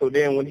 So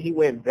then when he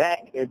went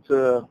back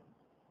into,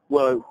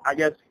 well, I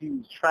guess he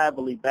was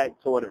traveling back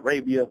toward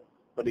Arabia,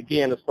 but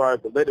again, as far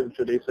as the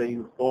literature, they say he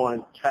was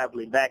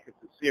traveling back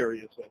into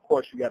Syria. So, of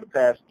course, you got to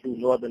pass through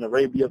northern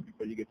Arabia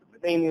before you get to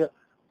Medina.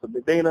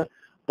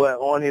 But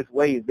on his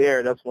way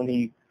there, that's when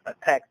he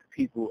attacked the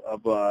people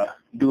of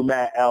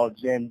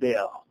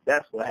Damat-Al-Jandal.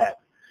 That's what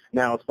happened.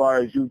 Now, as far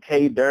as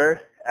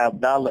Uqadir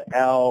Abdallah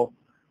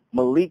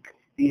al-Malik,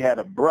 he had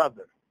a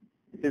brother.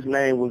 His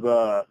name was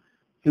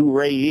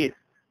Hurayth,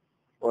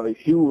 or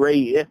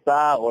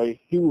Huraytha, or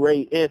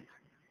Hurayth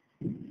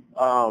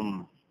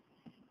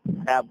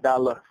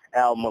Abdallah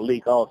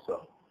al-Malik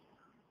also.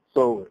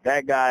 So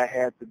that guy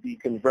had to be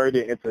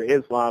converted into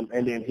Islam,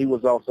 and then he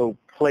was also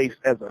placed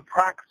as a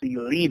proxy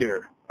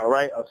leader, all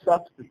right, a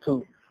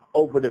substitute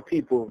over the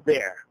people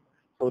there,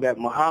 so that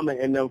Muhammad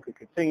and them could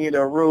continue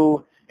their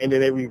rule, and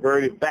then they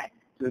reverted back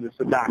to the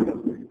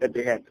sadaqah that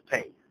they had to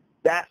pay.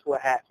 That's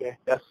what happened.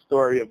 That's the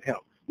story of him.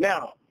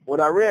 Now,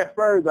 what I read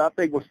first, I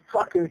think was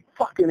fucking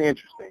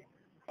interesting.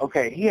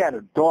 Okay, he had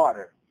a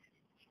daughter,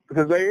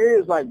 because there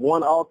is like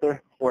one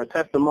author or a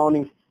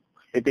testimony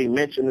that they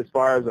mentioned as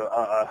far as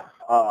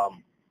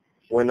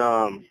when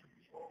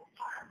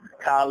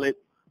Khalid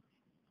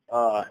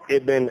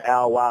ibn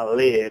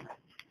al-Walid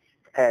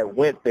had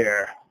went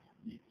there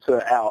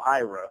to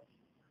Al-Hira.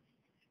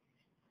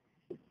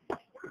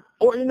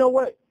 Or you know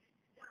what?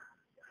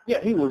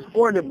 Yeah, he was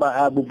ordered by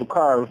Abu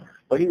Bakr,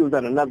 but he was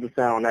at another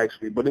town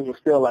actually, but it was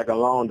still like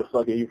along the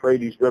fucking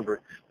Euphrates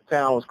River. The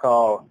town was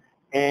called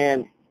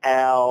An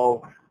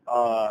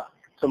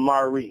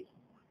al-Temperary,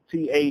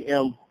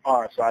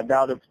 Tamr. So I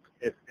doubt if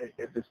it's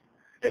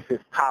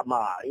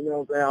Tama. You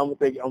know what I'm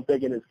saying? I'm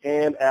thinking it's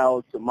An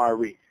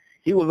al-Temperary.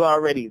 He was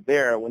already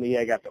there when he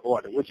had got the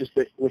order, which is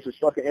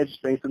fucking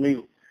interesting to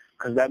me,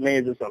 because that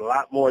means there's a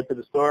lot more to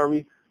the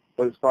story.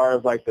 But as far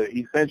as like the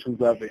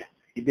essentials of it,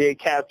 he did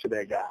capture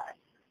that guy.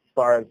 As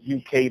far as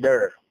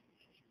Uqadir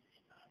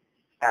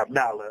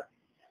Abdallah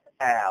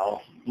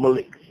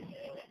al-Malik.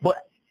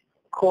 But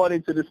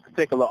according to this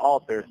particular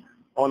author,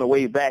 on the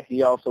way back,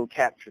 he also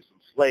captured some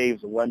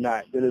slaves and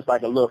whatnot. Then it's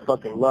like a little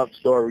fucking love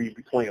story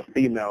between a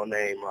female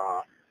named,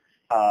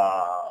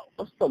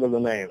 what's the other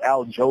name?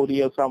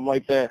 Al-Jodi or something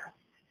like that.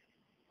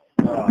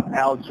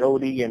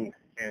 Al-Jodi and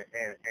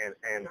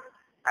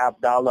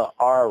Abdallah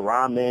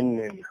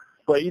Rahman.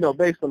 But, you know,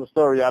 based on the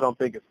story, I don't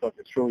think it's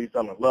fucking true. He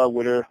fell in love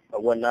with her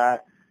or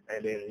whatnot.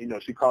 And then, you know,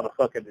 she caught a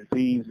fucking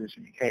disease and she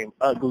became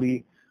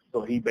ugly.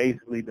 So he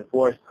basically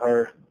divorced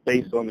her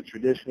based on the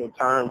traditional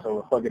terms of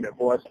a fucking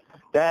divorce.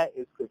 That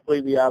is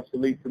completely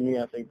obsolete to me.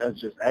 I think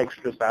that's just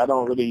extra. So I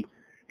don't really,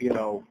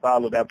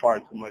 follow that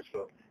part too much.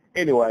 So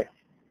anyway,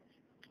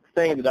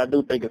 thing that I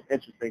do think is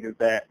interesting is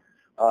that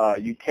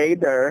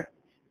Ukader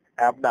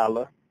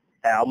Abdallah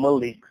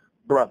Al-Malik's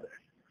brother,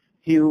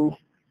 Hugh,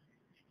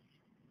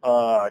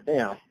 I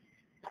think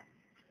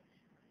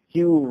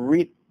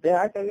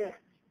it.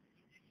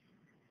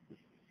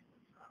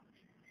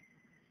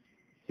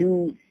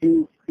 Hugh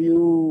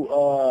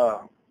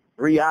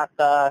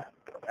Riata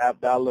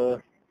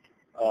Abdallah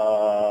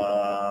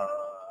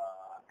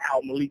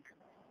Al-Malik.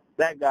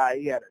 That guy,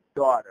 he had a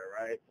daughter,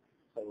 right?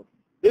 So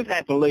this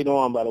happened later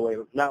on, by the way,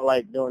 not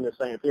like during the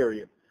same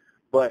period,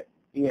 but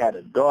he had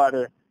a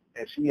daughter,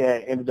 and she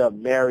had ended up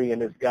marrying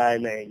this guy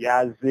named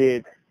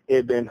Yazid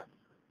ibn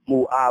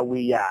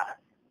Muawiyah.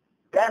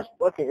 That's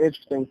fucking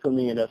interesting to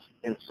me, and that's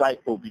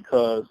insightful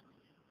because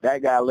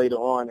that guy later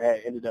on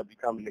had ended up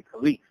becoming the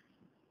caliph.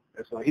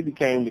 And so he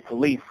became the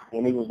caliph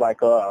when he was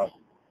like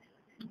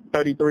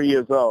 33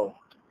 years old,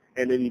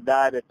 and then he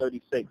died at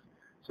 36.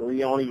 So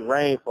he only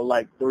reigned for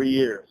like 3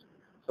 years.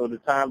 So the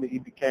time that he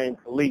became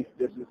caliph,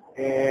 this is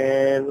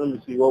in, let me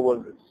see, what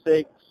was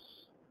it,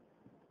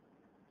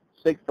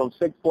 from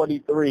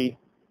 643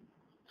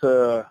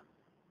 to,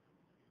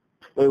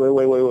 wait.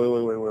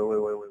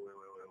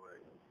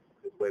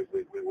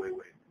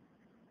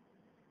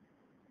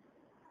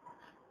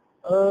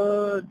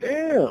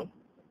 Damn.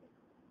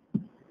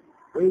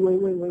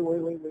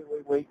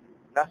 Wait.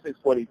 Not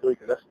 643,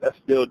 because that's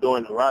still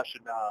during the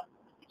Rashidun.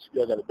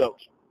 Still got a dope.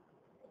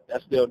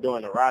 That's still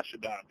during the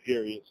Rashidun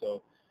period.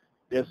 So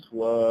this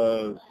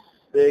was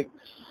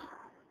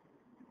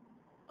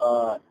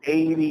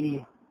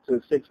 680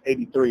 to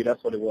 683.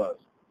 That's what it was.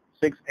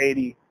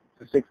 680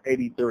 to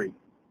 683.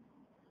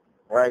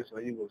 Right? So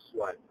he was,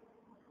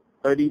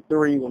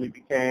 33 when he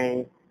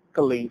became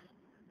caliph,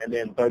 and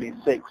then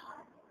 36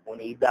 when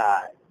he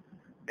died.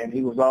 And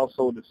he was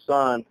also the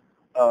son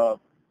of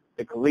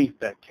the caliph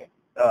that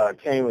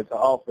came into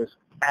office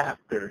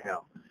after him.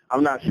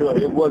 I'm not sure.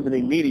 It wasn't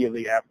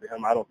immediately after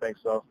him. I don't think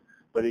so.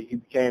 But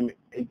he came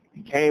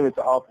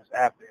into office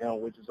after him,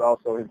 which is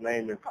also his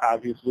name is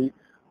obviously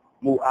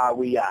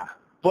Muawiyah.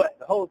 But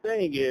the whole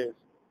thing is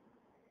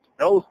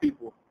those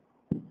people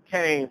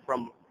came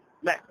from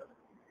Mecca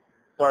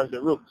as far as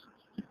the roots.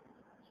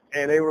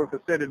 And they were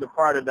considered a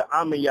part of the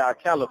Umayyad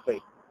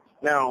Caliphate.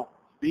 Now,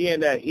 being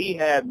that he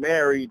had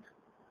married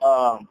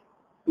Hugh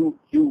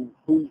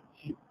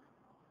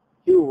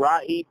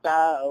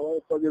Ra'ita, or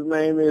what the fuck his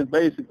name is,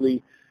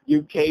 basically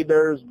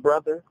Ukader's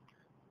brother,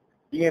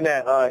 being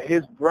that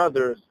his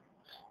brother's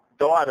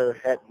daughter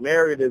had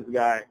married this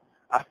guy,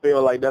 I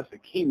feel like that's a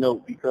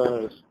keynote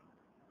because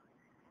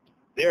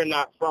they're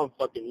not from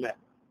fucking Mecca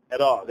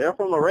at all. They're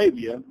from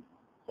Arabia,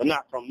 but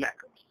not from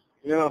Mecca.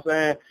 You know what I'm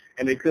saying?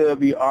 And it could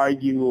be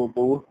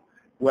arguable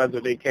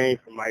whether they came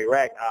from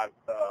Iraq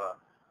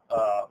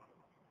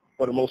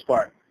for the most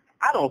part.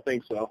 I don't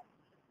think so.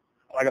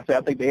 Like I said,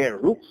 I think they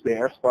had roots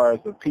there as far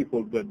as the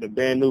people, the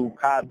Banu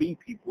Kabi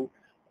people.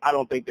 I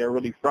don't think they're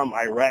really from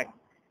Iraq.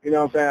 You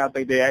know what I'm saying? I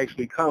think they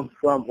actually come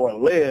from or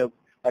live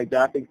like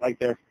that. I think like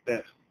they're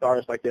as far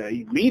as like they're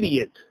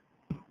immediate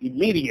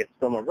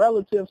from a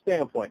relative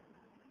standpoint.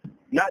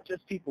 Not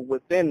just people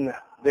within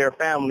their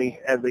family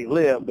as they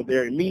live, but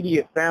their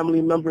immediate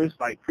family members,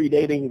 like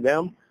predating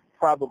them,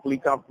 probably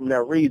come from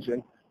that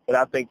region. But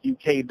I think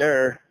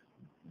Ukader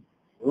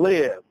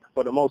lived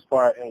for the most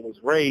part and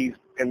was raised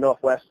in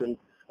northwestern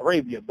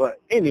Arabia. But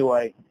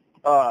anyway,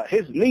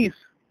 his niece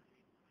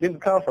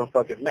didn't come from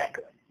fucking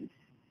Mecca.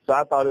 So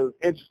I thought it was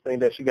interesting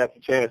that she got the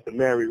chance to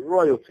marry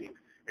royalty.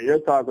 And you're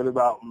talking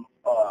about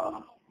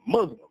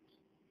Muslims.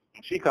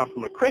 She comes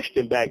from a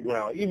Christian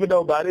background, even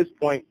though by this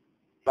point,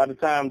 by the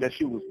time that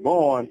she was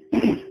born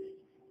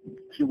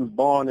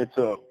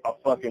into a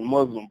fucking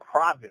Muslim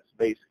province,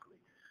 basically.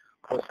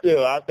 But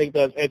still, I think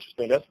that's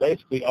interesting. That's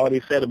basically all they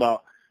said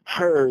about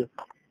her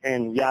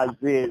and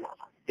Yazid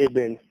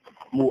ibn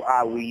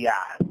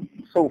Muawiyah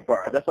so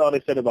far. That's all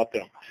they said about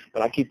them.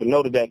 But I keep a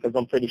note of that because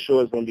I'm pretty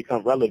sure it's going to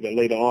become relevant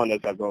later on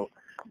as I go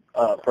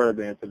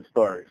further into the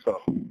story.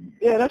 So,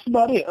 yeah, that's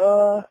about it.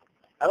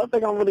 I don't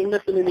think I'm really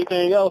missing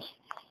anything else.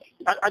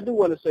 I do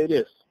want to say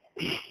this.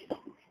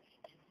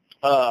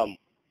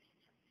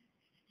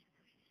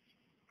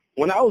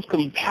 When I was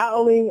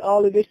compiling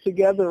all of this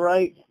together,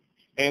 right,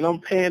 and I'm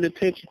paying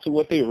attention to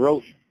what they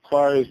wrote as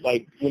far as,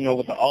 like,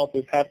 what the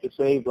authors have to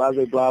say, blah,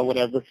 blah, blah,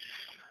 whatever,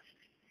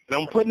 and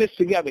I'm putting this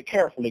together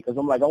carefully because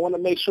I'm like, I want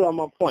to make sure I'm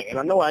on point, and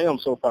I know I am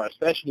so far,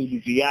 especially the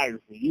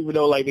geography, even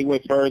though, like, they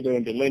went further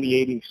in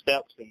delineating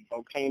steps and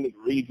volcanic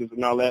regions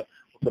and all that.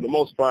 But for the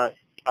most part,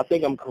 I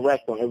think I'm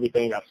correct on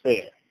everything I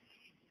said.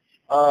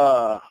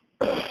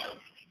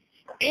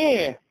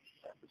 And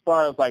as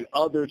far as, like,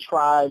 other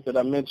tribes that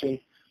I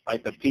mentioned,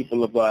 like the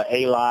people of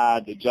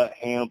Alad, the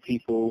Jutham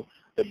people,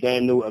 the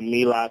Banu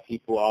Amila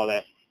people, all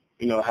that,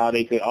 how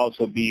they could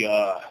also be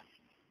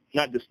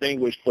not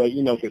distinguished, but,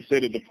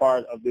 considered a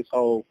part of this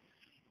whole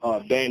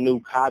Banu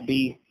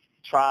Kabi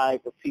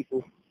tribe of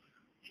people.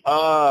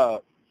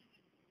 When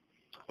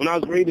I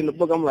was reading the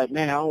book, I'm like,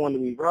 man, I don't want to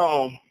be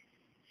wrong.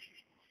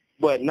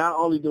 But not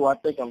only do I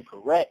think I'm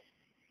correct,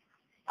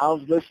 I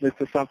was listening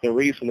to something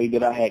recently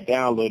that I had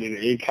downloaded,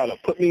 and it kind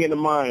of put me in the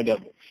mind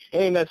of it. It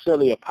ain't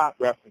necessarily a pop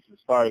reference as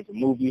far as a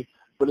movie,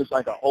 but it's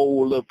like an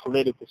old little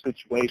political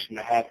situation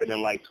that happened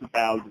in like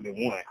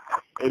 2001.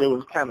 And it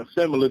was kind of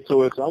similar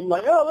to it. So I'm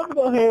like, oh, let me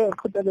go ahead and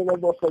put that in my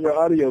motherfucker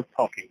audio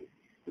talking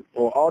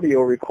or audio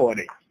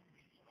recording.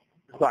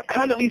 So I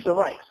kind of Lisa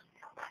Rice.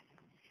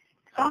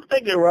 So I'm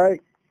thinking,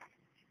 right,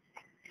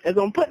 as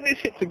I'm putting this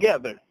shit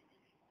together,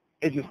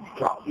 it just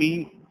brought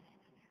me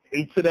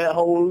into that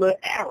whole little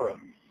era.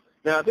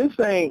 Now, this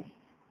ain't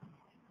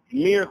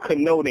mere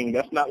connoting.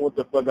 That's not what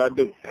the fuck I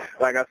do.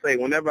 Like I say,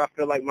 whenever I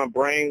feel like my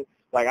brain,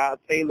 like I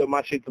tailor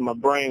my shit to my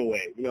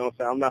brainwave. You know what I'm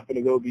saying? I'm not going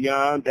to go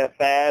beyond that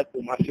fast.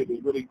 And my shit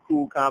is really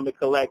cool, calm, and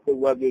collected,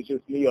 whether it's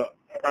just me or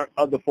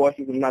other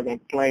forces. I'm not going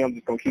to complain. I'm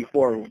just going to keep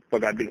forward with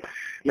what the fuck I do.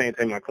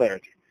 Maintain my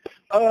clarity.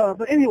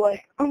 But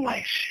anyway, I'm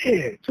like,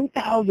 shit,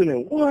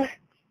 2001?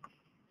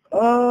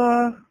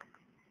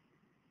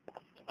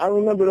 I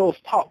remember those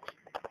talks,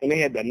 and they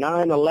had the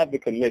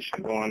 9/11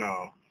 Commission going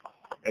on.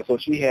 And so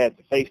she had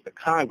to face the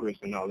Congress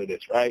and all of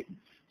this, right?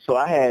 So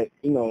I had,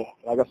 you know,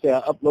 like I said,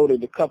 I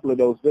uploaded a couple of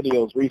those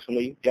videos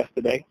recently,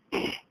 yesterday,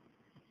 and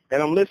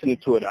I'm listening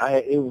to it.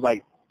 It was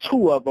like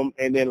 2 of them,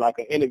 and then like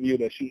an interview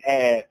that she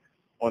had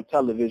on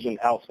television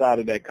outside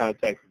of that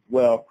context as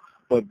well,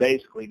 but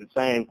basically the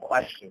same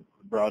question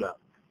was brought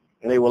up.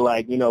 And they were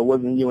like, you know,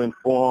 wasn't you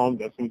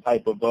informed of some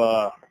type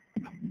of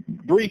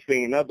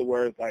briefing? In other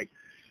words, like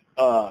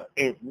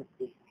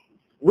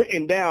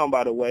written down,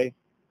 by the way,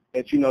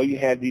 that, you know, you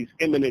had these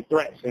imminent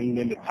threats, and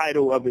then the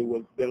title of it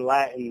was Bin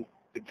Laden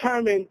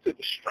determined to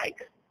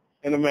strike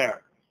in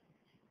America.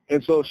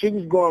 And so she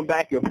was going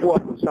back and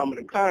forth with some of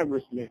the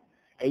congressmen,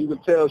 and you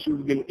could tell she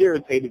was getting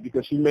irritated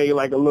because she made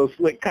like a little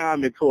slick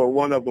comment toward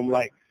one of them,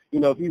 like, you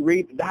know, if you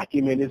read the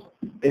document,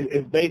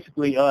 it's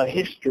basically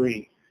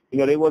history. You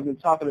know, they wasn't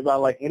talking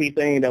about like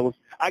anything that was,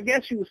 I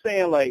guess she was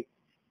saying like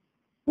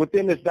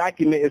within this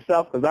document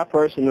itself, because I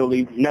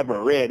personally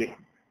never read it.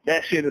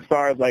 That shit as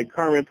far as like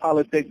current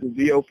politics and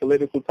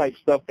geopolitical type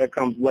stuff, that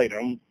comes later.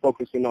 I'm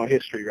focusing on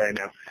history right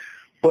now.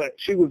 But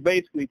she was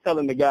basically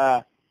telling the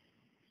guy,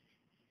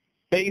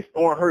 based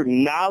on her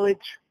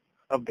knowledge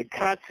of the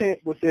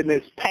content within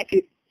this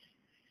packet,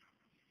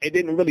 it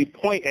didn't really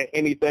point at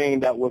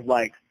anything that was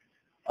like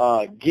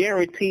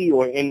guaranteed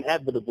or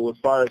inevitable as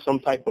far as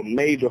some type of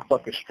major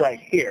fucking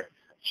strike here.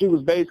 She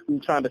was basically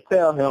trying to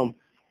tell him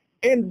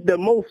in the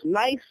most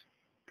nice,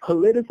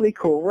 politically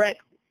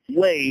correct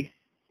way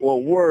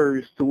or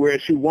words to where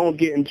she won't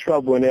get in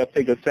trouble, and they'll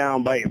take a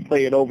soundbite and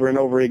play it over and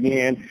over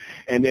again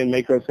and then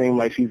make her seem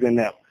like she's in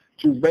that.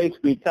 She was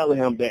basically telling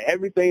him that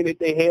everything that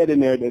they had in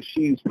there that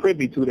she's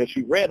privy to, that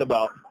she read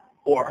about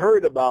or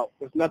heard about,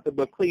 was nothing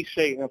but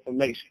cliche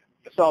information.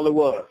 That's all it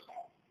was.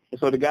 And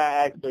so the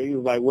guy asked her, he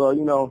was like, well,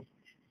 you know,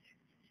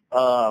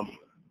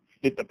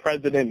 did the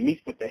president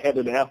meet with the head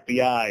of the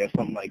FBI or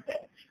something like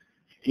that,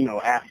 you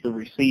know, after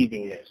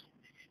receiving this?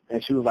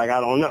 And she was like, I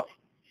don't know.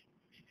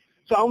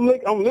 So I'm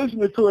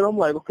listening to it. I'm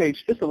like, okay,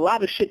 it's a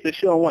lot of shit that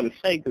she don't want to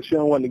say because she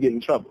don't want to get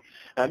in trouble.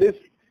 Now, the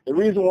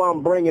reason why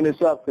I'm bringing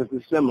this up is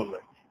it's similar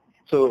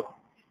to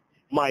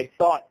my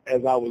thought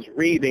as I was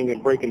reading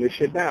and breaking this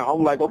shit down.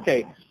 I'm like,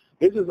 okay,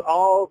 this is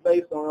all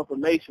based on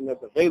information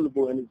that's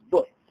available in this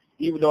book,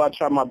 even though I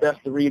try my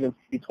best to read in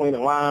between the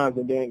lines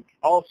and then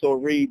also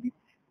read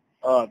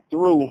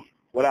through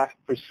what I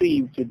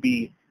perceive to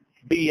be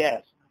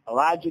BS,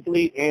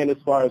 logically and as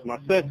far as my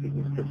senses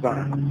is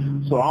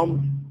concerned. So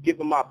I'm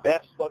giving my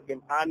best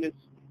fucking honest,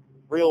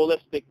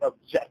 realistic,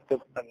 objective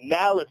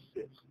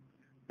analysis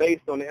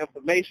based on the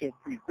information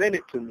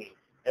presented to me.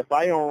 If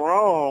I am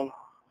wrong,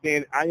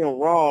 then I am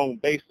wrong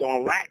based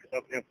on lack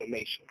of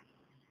information.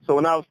 So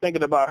when I was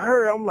thinking about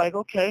her, I'm like,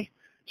 okay.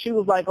 She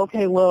was like,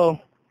 okay,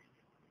 well,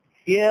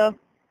 yeah.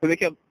 Because they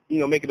kept, you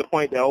know, making the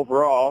point that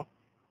overall,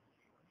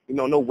 you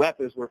know, no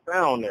weapons were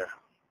found there.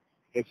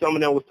 And some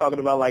of them was talking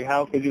about, like,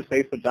 how could you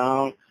say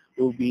Saddam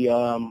would be,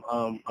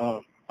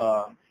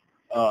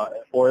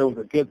 or it was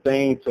a good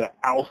thing to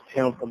oust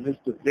him from his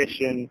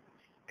position,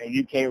 and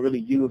you can't really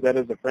use that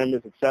as a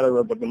premise, et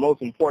cetera. But the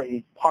most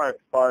important part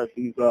as far as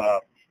these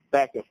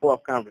back and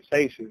forth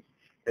conversations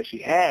that she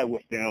had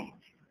with them,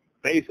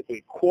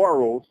 basically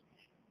quarrels,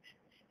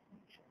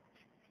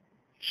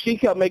 she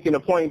kept making the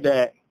point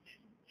that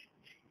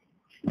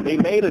they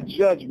made a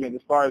judgment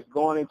as far as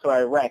going into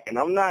Iraq. And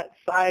I'm not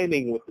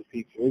siding with the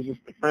people. It's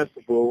just the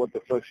principle of what the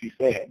fuck she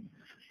said.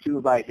 She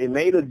was like, they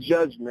made a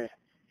judgment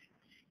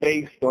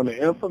based on the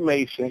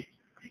information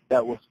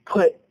that was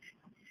put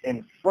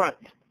in front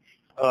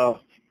of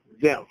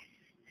them.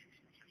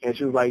 And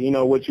she was like, you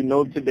know, what you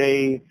know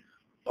today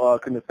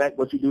can affect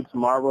what you do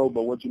tomorrow,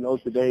 but what you know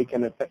today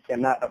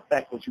cannot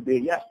affect what you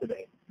did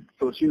yesterday.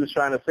 So she was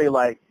trying to say,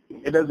 like,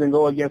 it doesn't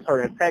go against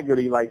her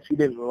integrity, like she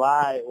didn't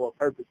lie or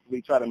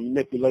purposely try to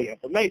manipulate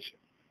information.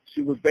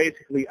 She was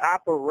basically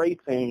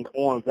operating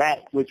on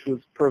that which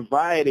was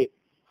provided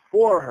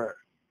for her,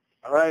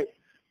 all right?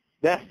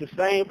 That's the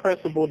same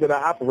principle that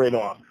I operate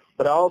on.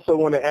 But I also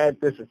want to add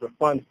this as a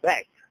fun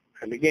fact.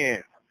 And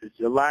again, it's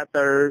July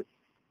 3rd,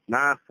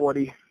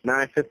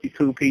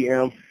 9:52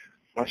 p.m.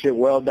 My shit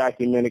well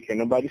documented. Can't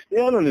nobody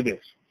steal under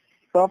this.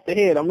 It's off the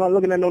head. I'm not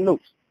looking at no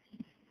notes.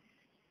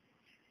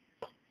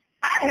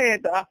 I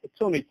had the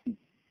opportunity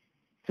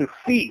to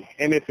see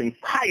in its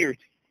entirety,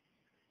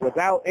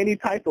 without any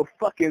type of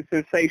fucking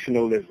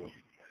sensationalism,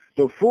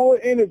 the full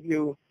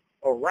interview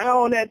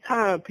around that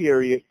time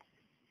period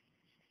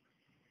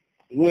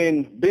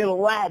when Bin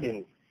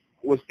Laden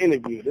was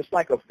interviewed. It's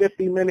like a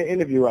 50-minute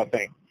interview, I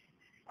think.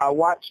 I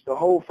watched the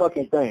whole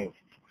fucking thing.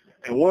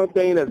 And one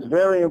thing that's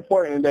very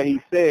important that he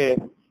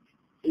said,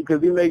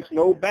 because he makes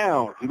no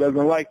bounds, he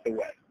doesn't like the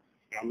West.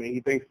 I mean,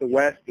 he thinks the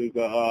West is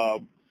a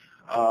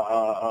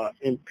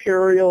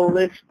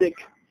imperialistic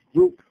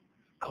group,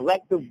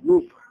 collective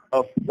group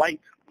of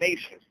white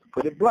nations, to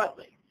put it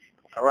bluntly,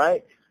 all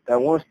right,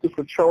 that wants to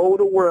control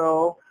the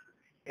world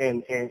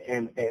and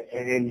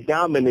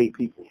dominate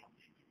people.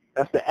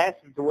 That's the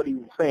essence of what he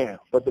was saying.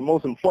 But the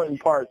most important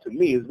part to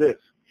me is this.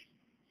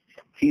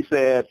 He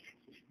said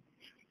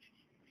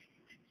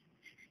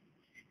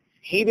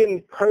he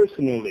didn't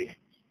personally,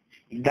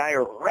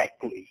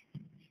 directly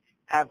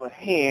have a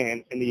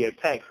hand in the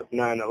attacks of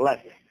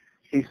 9/11.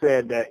 He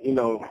said that, you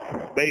know,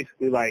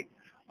 basically like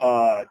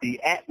the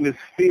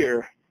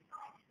atmosphere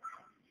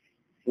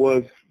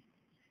was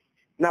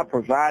not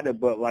provided,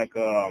 but like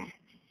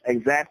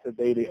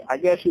exacerbated, I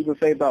guess you could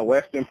say, by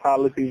Western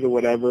policies or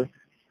whatever.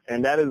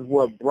 And that is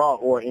what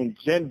brought or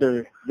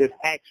engendered this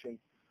action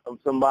of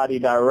somebody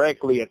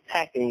directly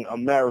attacking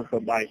America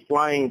by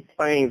flying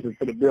planes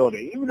into the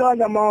building. Even though I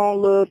got my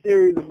own little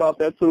theories about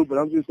that too, but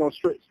I'm just going to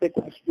stick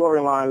with the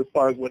storyline as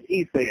far as what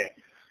he said.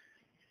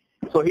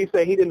 So he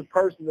said he didn't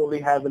personally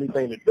have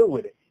anything to do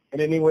with it. And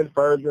then he went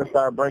further and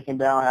started breaking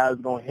down how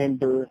it's going to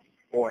hinder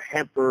or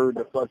hamper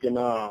the fucking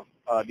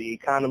the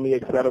economy,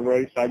 et cetera.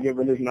 He started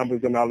giving his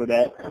numbers and all of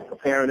that,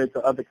 comparing it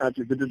to other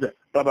countries,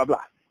 blah, blah,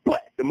 blah.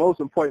 But the most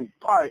important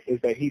part is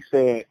that he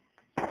said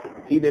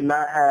he did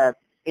not have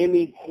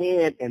any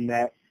hand in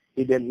that.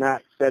 He did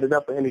not set it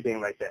up or anything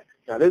like that.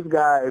 Now, this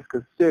guy is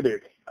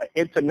considered an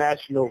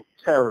international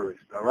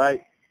terrorist, all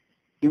right?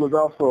 He was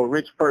also a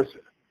rich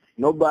person.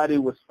 Nobody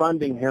was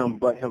funding him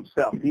but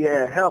himself. He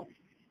had help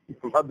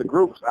from other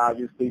groups,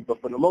 obviously, but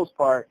for the most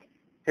part,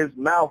 his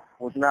mouth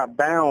was not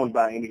bound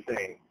by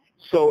anything.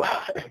 So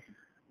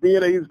being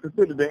that he's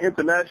considered an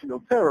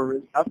international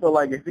terrorist, I feel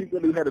like if he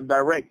really had a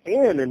direct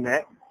hand in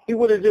that, he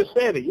would have just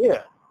said it,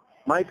 yeah.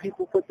 My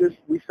people put this,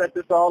 we set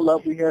this all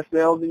up, we have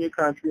sales in your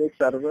country, et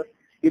cetera.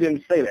 He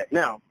didn't say that.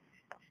 Now,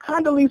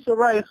 Condoleezza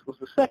Rice was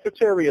the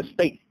Secretary of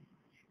State.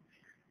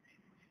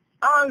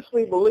 I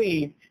honestly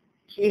believe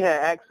she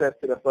had access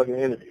to the fucking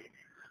interview.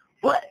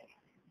 But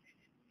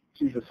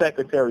she's the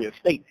Secretary of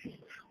State.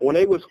 When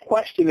they was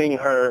questioning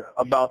her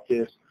about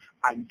this,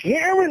 I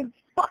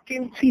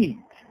guarantee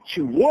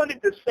she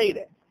wanted to say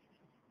that.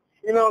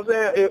 You know what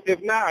I'm saying?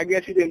 If not, I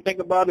guess she didn't think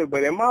about it.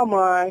 But in my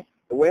mind,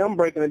 the way I'm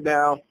breaking it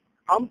down,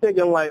 I'm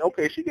thinking like,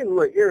 okay, she's getting a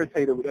little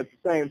irritated, but at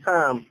the same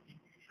time,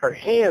 her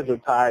hands are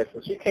tied,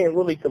 so she can't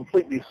really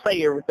completely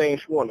say everything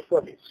she wants to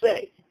fucking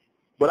say.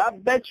 But I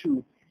bet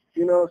you,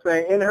 you know what I'm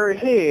saying, in her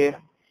head,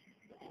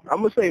 I'm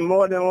going to say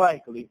more than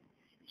likely,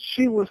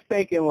 she was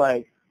thinking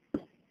like,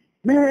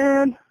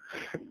 man,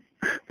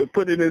 to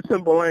put it in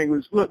simple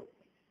language, look,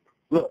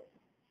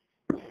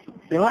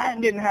 Bin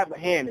Laden didn't have a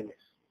hand in this.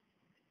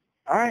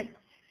 All right?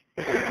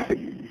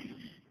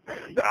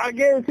 I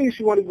guarantee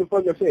she wanted to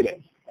fucking say that.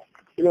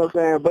 You know what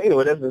I'm saying? But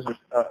anyway,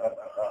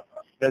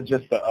 that's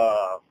just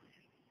a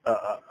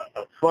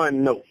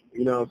fun note.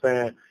 You know what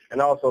I'm saying?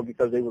 And also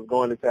because they was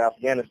going into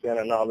Afghanistan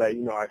and all that,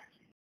 you know, I